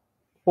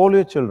all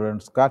your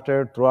children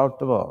scattered throughout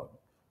the world.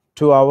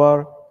 To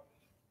our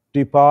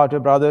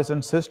departed brothers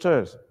and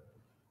sisters,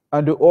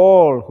 and to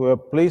all who are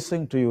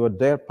pleasing to you at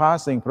their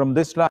passing from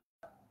this life,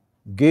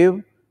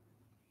 give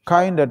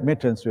kind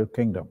admittance to your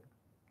kingdom,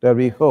 that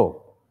we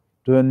hope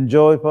to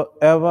enjoy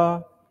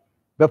forever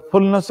the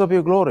fullness of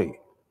your glory,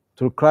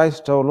 through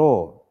Christ our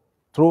Lord,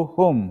 through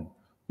whom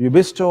you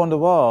bestow on the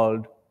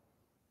world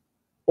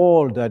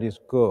all that is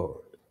good.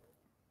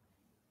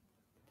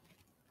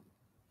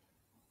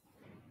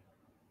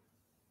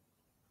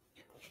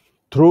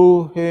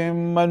 Through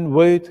him and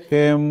with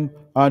him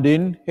and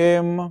in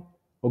him,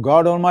 O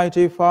God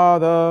Almighty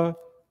Father,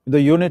 in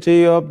the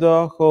unity of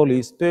the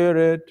Holy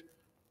Spirit,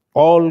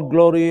 all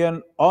glory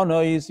and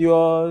honor is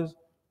yours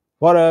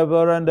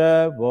forever and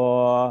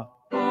ever.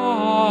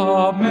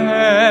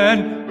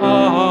 Amen.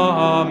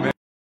 Amen.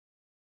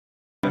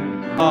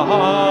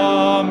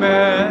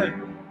 Amen.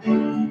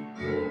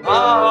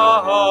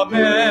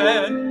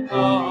 Amen.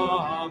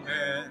 Amen.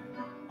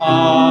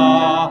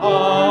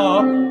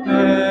 Amen.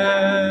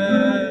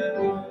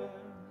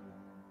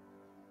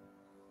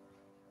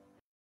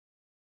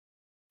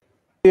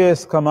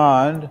 His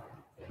command,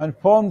 and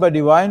formed by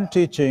divine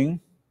teaching,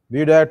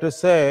 we dare to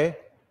say,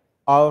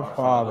 Our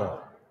Father,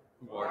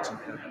 Who art in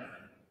heaven,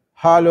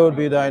 hallowed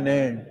be thy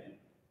name.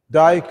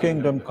 Thy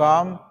kingdom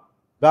come,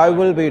 thy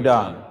will be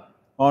done,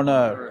 on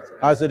earth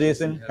as it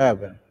is in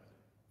heaven.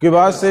 Give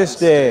us this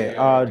day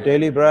our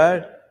daily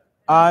bread,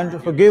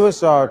 and forgive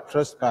us our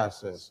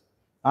trespasses,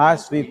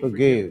 as we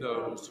forgive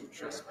those who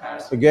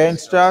trespass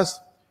against us,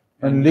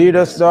 and lead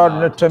us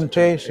not into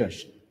temptation,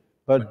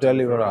 but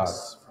deliver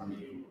us. from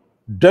evil.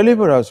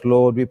 Deliver us,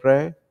 Lord, we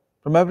pray,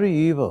 from every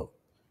evil.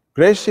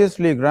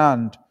 Graciously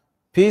grant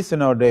peace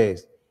in our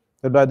days,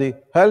 that by the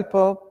help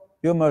of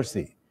your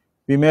mercy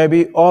we may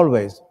be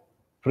always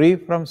free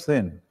from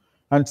sin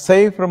and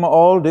safe from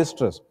all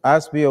distress,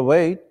 as we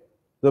await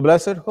the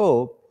blessed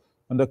hope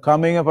and the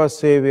coming of our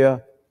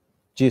Savior,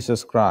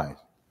 Jesus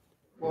Christ.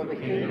 For the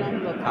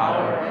kingdom, the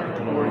Power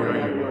and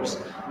glory are yours,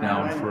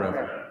 now and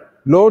forever.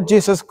 Lord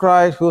Jesus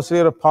Christ, who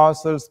said,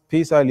 Apostles,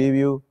 peace I leave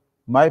you,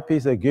 my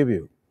peace I give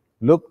you.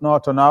 Look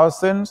not on our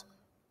sins,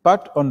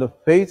 but on the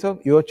faith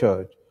of your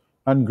church,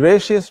 and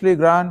graciously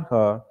grant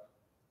her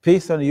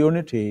peace and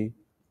unity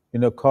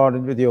in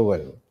accordance with your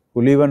will,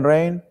 who live and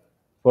reign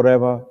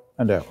forever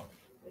and ever.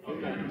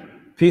 Amen.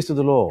 Peace of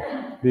the Lord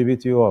be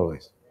with you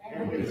always.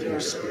 And with your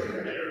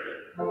spirit.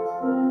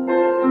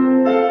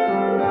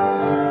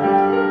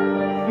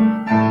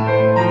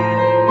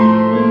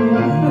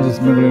 This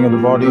mingling of the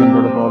body and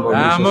blood of our Lord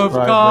Lamb Jesus of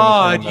Christ,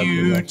 God, brings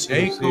you heaven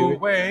take back to you.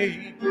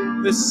 away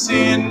the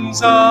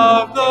sins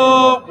of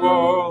the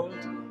world.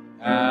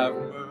 Have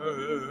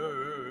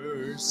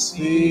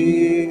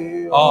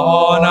mercy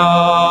on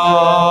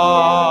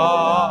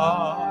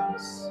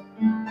us.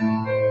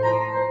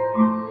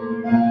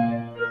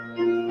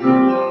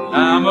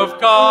 Lamb of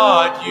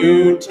God,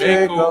 you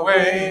take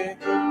away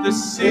the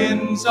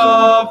sins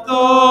of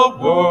the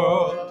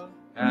world.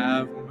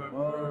 Have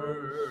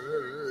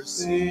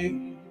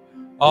mercy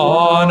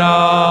on us.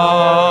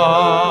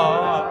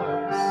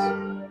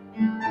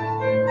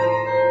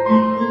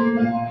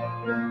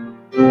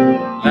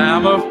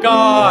 Lamb of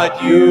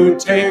God, you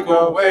take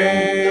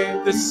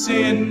away the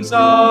sins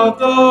of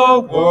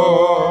the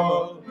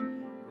world.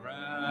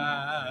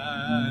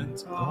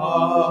 Grant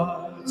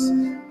us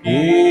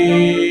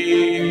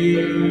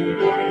peace.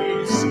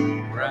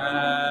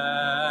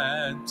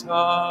 Grant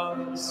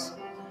us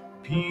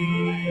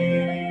peace.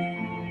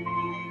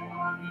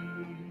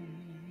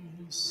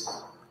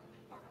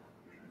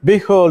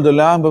 Behold the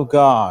Lamb of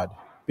God,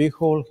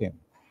 behold him,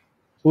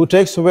 who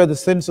takes away the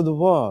sins of the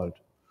world.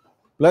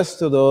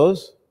 Blessed are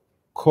those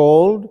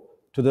called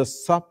to the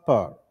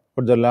supper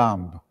of the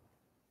Lamb.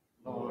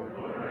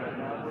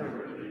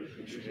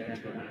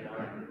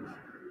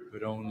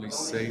 But only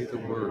say the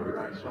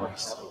word, and my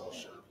soul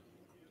shall.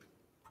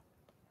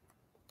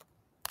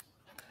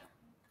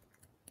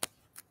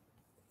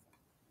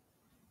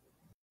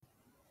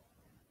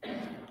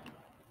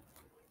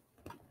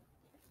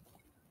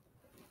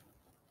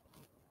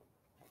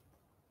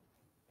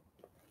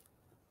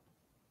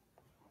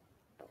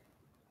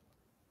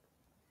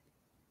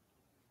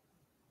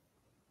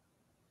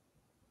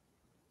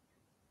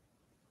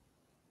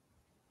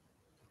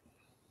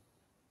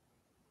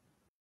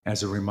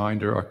 As a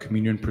reminder, our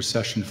communion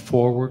procession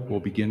forward will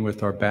begin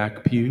with our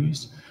back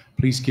pews.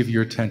 Please give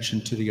your attention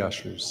to the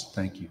ushers.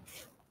 Thank you.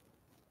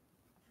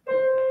 The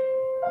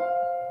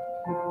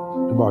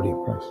body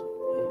of Christ.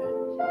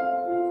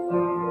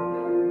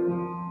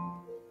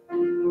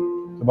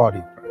 The body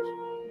of Christ.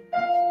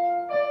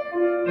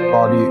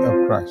 Body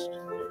of Christ.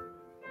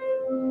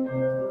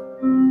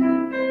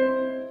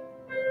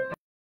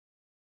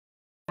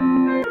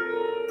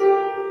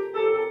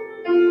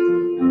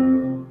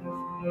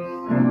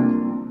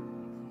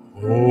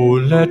 Oh,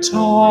 let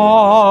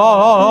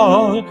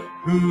all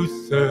who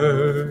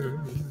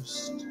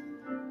thirst,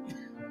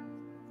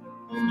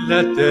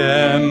 let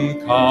them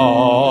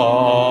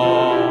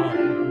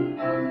come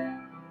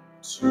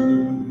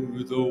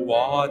to the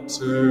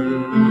water.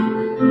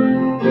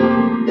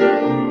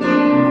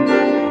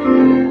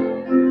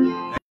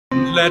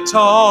 And let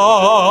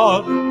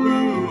all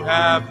who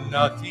have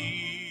nothing,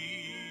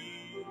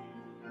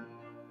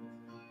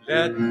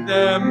 let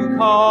them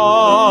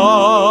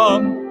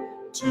come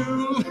to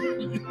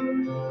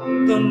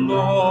the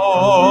Lord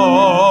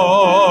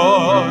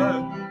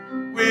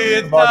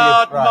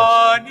without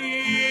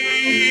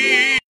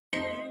money,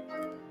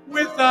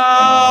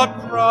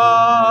 without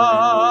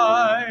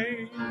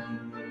price.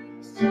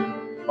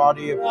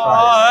 Body of Christ.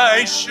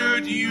 Why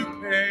should you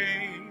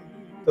pay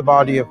The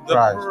body of the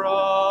Christ.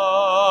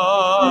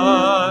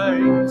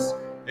 price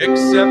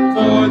except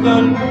for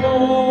the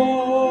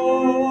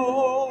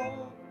Lord?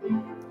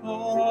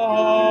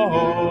 Oh.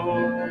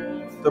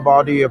 The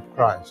body of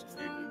Christ.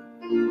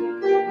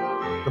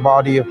 The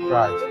body of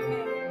Christ.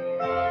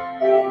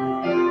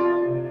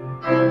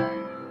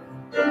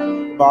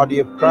 Body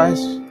of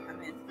Christ.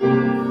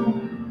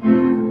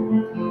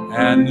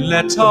 And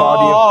let The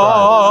body of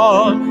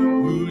all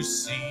who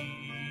see,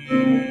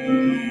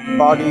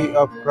 Body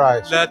of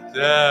Christ. let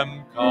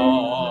them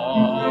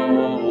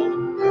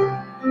come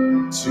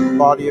to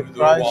Body of the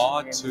Christ.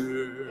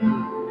 water.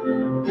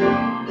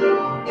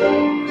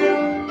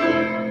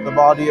 The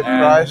body of And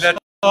Christ. let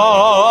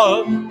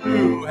all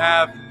who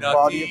have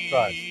Body of nothing,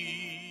 Christ.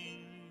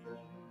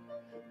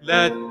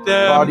 let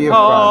them Body of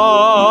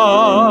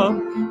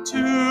come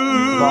to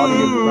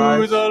Body of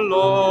Christ. the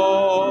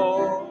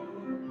Lord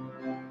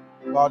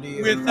Body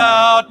of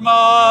without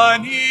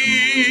money,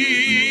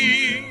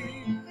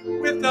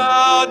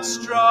 without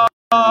strife.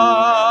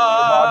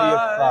 body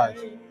of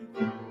Christ.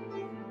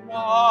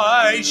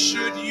 Why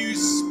should you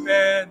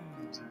spend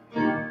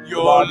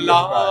your body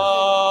of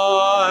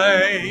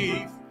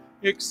life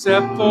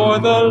except for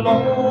the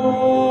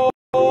Lord?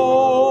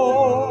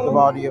 The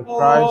body of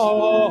Christ.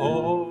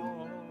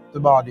 The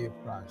body of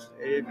Christ.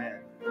 Amen.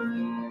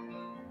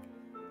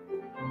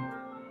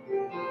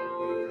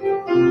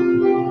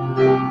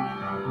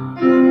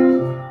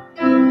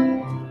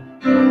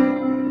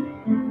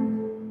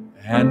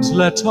 And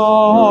let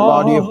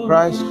all Body of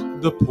Christ.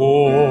 the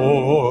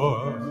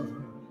poor,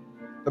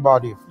 The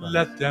body of Christ.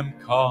 let them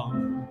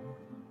come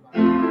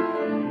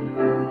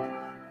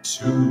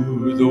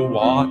to the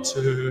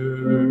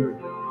water.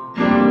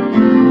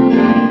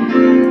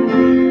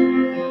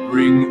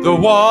 Bring the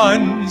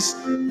ones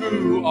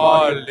who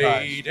are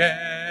laden.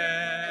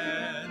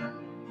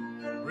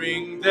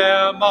 Bring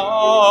them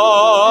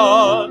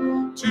all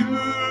to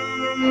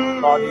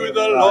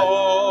the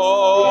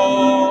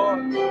Lord.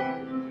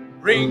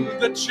 Bring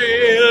the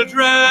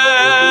children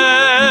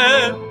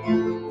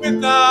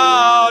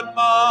without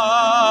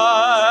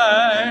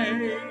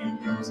mind.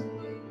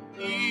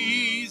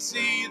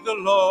 Easy the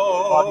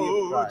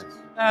load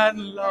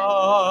and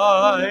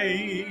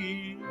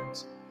light.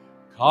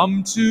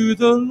 Come to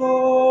the Lord.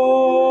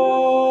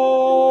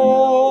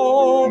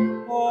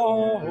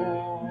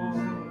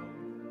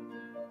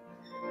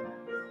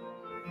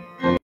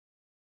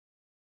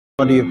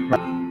 Body of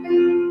Christ.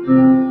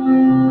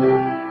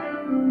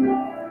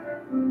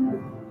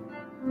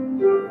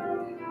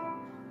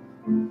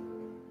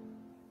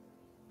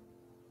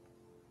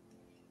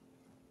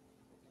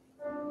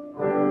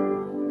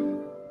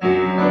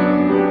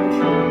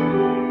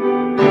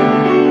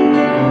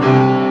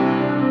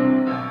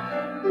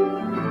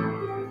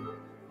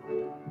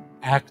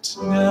 Act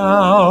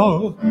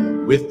now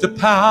with the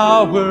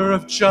power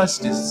of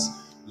justice.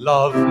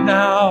 Love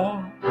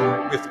now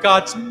with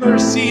God's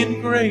mercy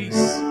and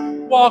grace.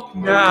 Walk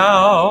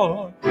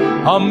now,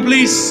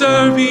 humbly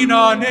serving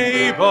our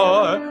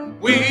neighbor.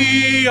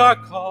 We are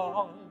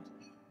called,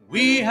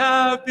 we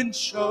have been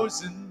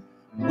chosen.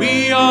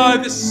 We are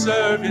the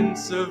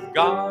servants of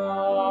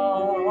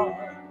God.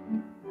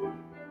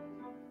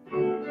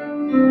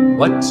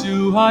 What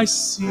do I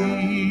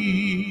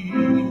see?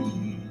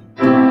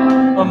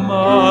 A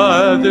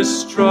mother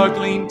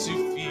struggling to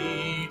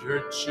feed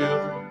her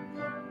children.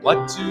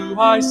 What do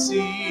I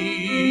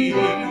see?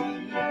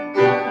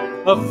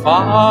 A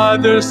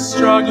father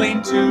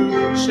struggling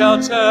to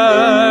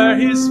shelter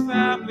his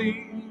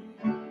family.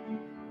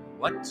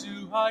 What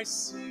do I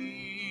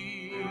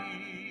see?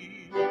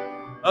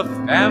 A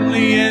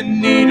family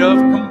in need of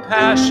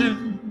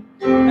compassion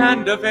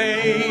and of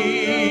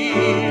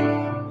aid.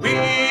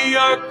 We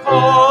are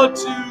called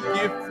to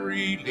give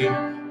freely,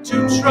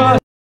 to trust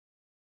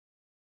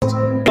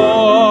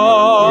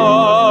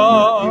Lord.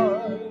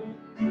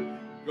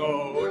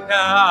 Go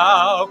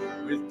now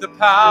with the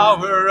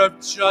power of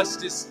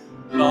justice.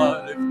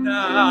 Live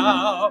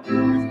now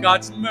with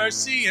God's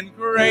mercy and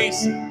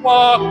grace.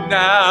 Walk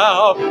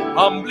now,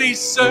 humbly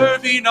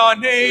serving our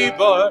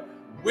neighbor.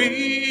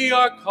 We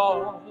are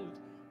called,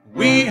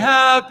 we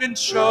have been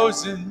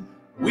chosen.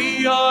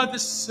 We are the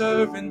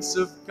servants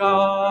of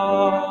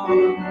God.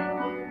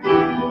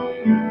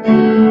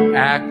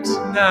 Act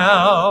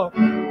now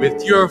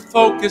with your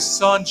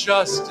focus on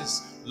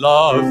justice.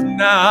 Love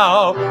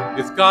now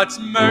with God's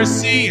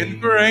mercy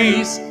and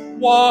grace.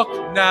 Walk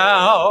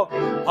now,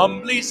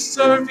 humbly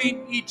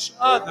serving each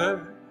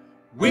other.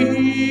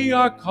 We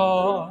are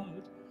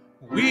called,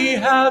 we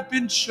have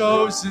been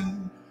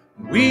chosen.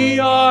 We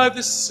are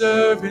the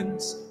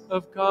servants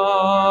of God.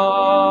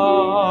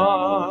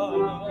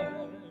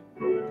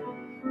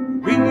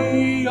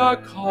 We are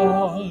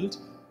called,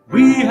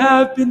 we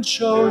have been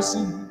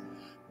chosen.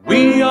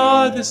 We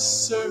are the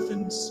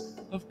servants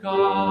of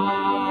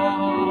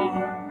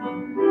God.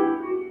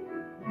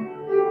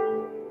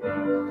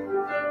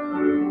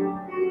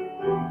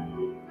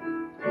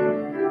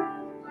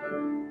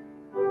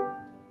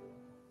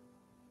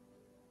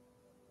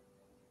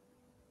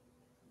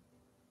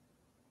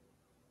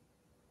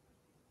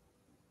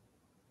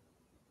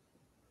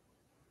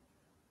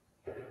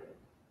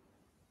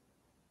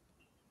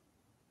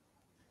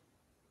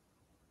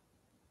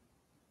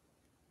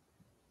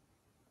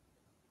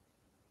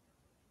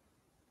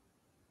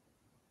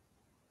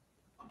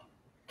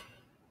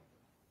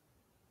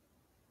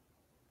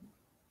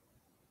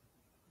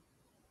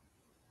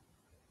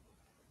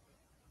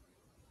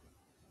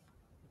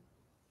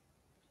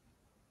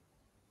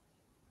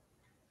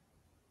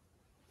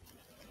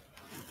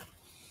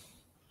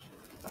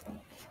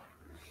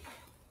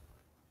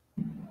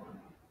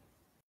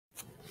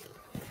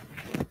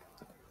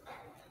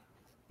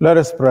 Let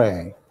us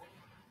pray.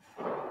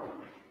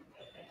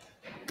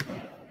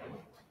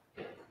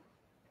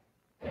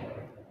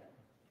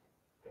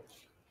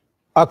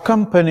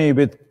 Accompany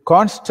with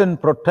constant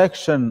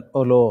protection,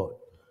 O Lord,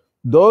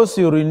 those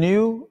you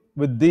renew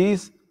with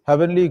these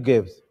heavenly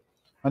gifts,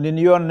 and in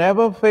your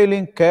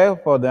never-failing care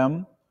for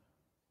them,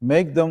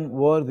 make them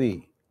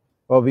worthy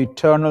of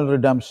eternal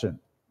redemption.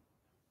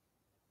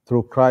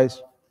 Through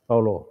Christ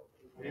our Lord.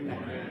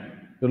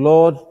 Amen. The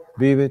Lord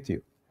be with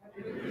you.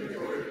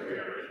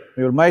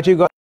 May Almighty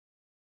God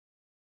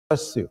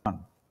bless you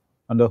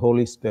and the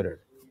Holy Spirit.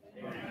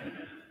 Amen.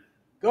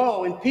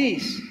 Go in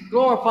peace,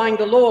 glorifying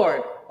the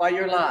Lord by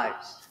your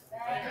lives.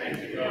 Thank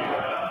you,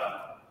 God.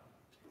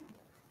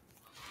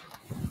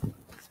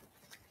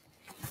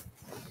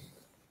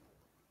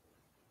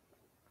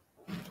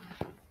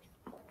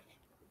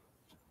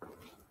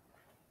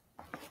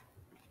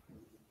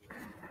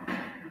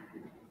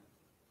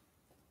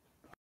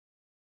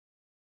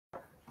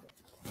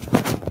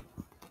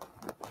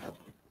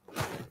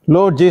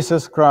 Lord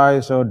Jesus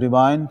Christ, our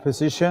divine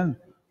physician,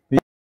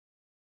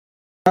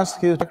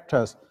 ask you to protect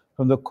us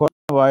from the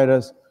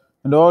coronavirus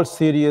and all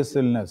serious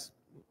illness.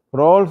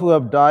 For all who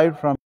have died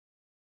from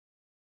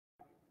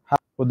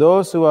for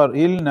those who are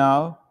ill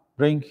now,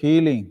 bring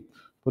healing.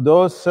 For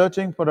those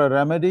searching for a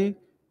remedy,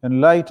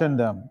 enlighten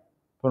them.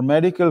 For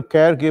medical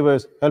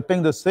caregivers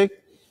helping the sick,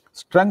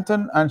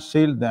 strengthen and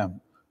shield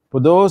them. For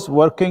those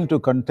working to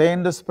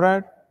contain the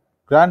spread,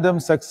 grant them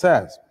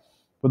success.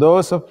 For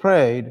those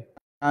afraid,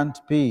 grant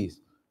peace.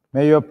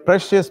 May your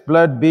precious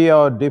blood be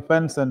our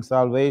defense and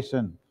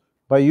salvation.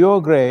 By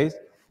your grace,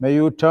 may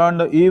you turn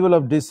the evil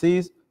of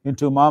disease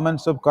into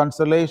moments of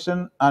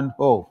consolation and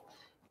hope.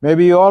 May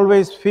we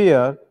always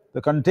fear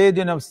the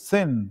contagion of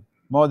sin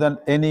more than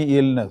any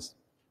illness.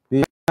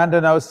 We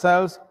abandon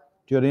ourselves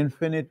to your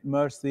infinite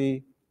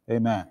mercy.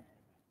 Amen.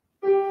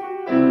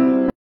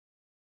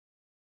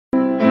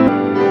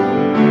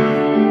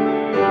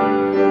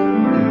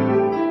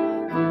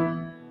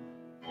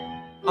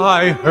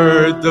 I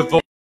heard the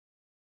voice.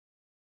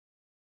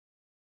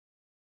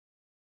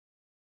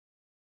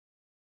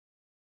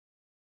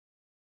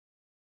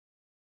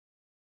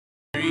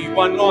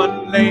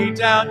 One lay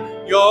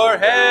down your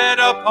head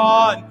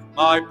upon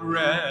my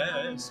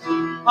breast.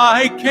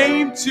 I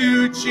came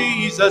to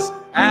Jesus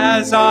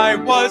as I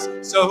was,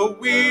 so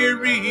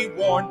weary,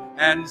 worn,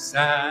 and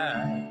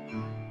sad.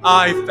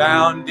 I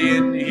found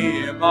in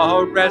him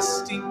a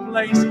resting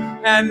place,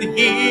 and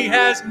he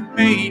has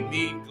made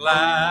me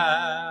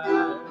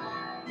glad.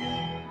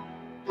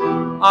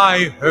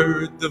 I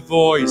heard the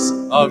voice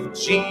of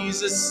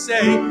Jesus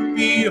say,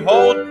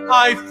 behold,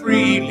 I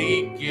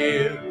freely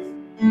give.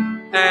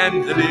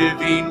 And the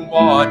living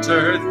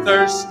water,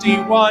 thirsty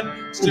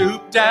one,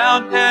 stoop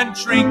down and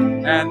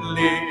drink and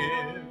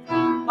live.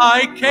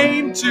 I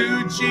came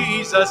to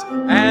Jesus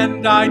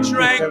and I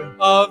drank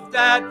of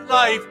that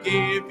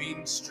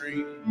life-giving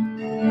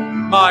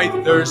stream. My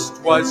thirst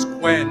was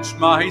quenched,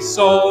 my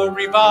soul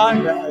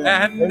revived,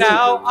 and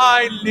now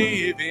I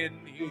live in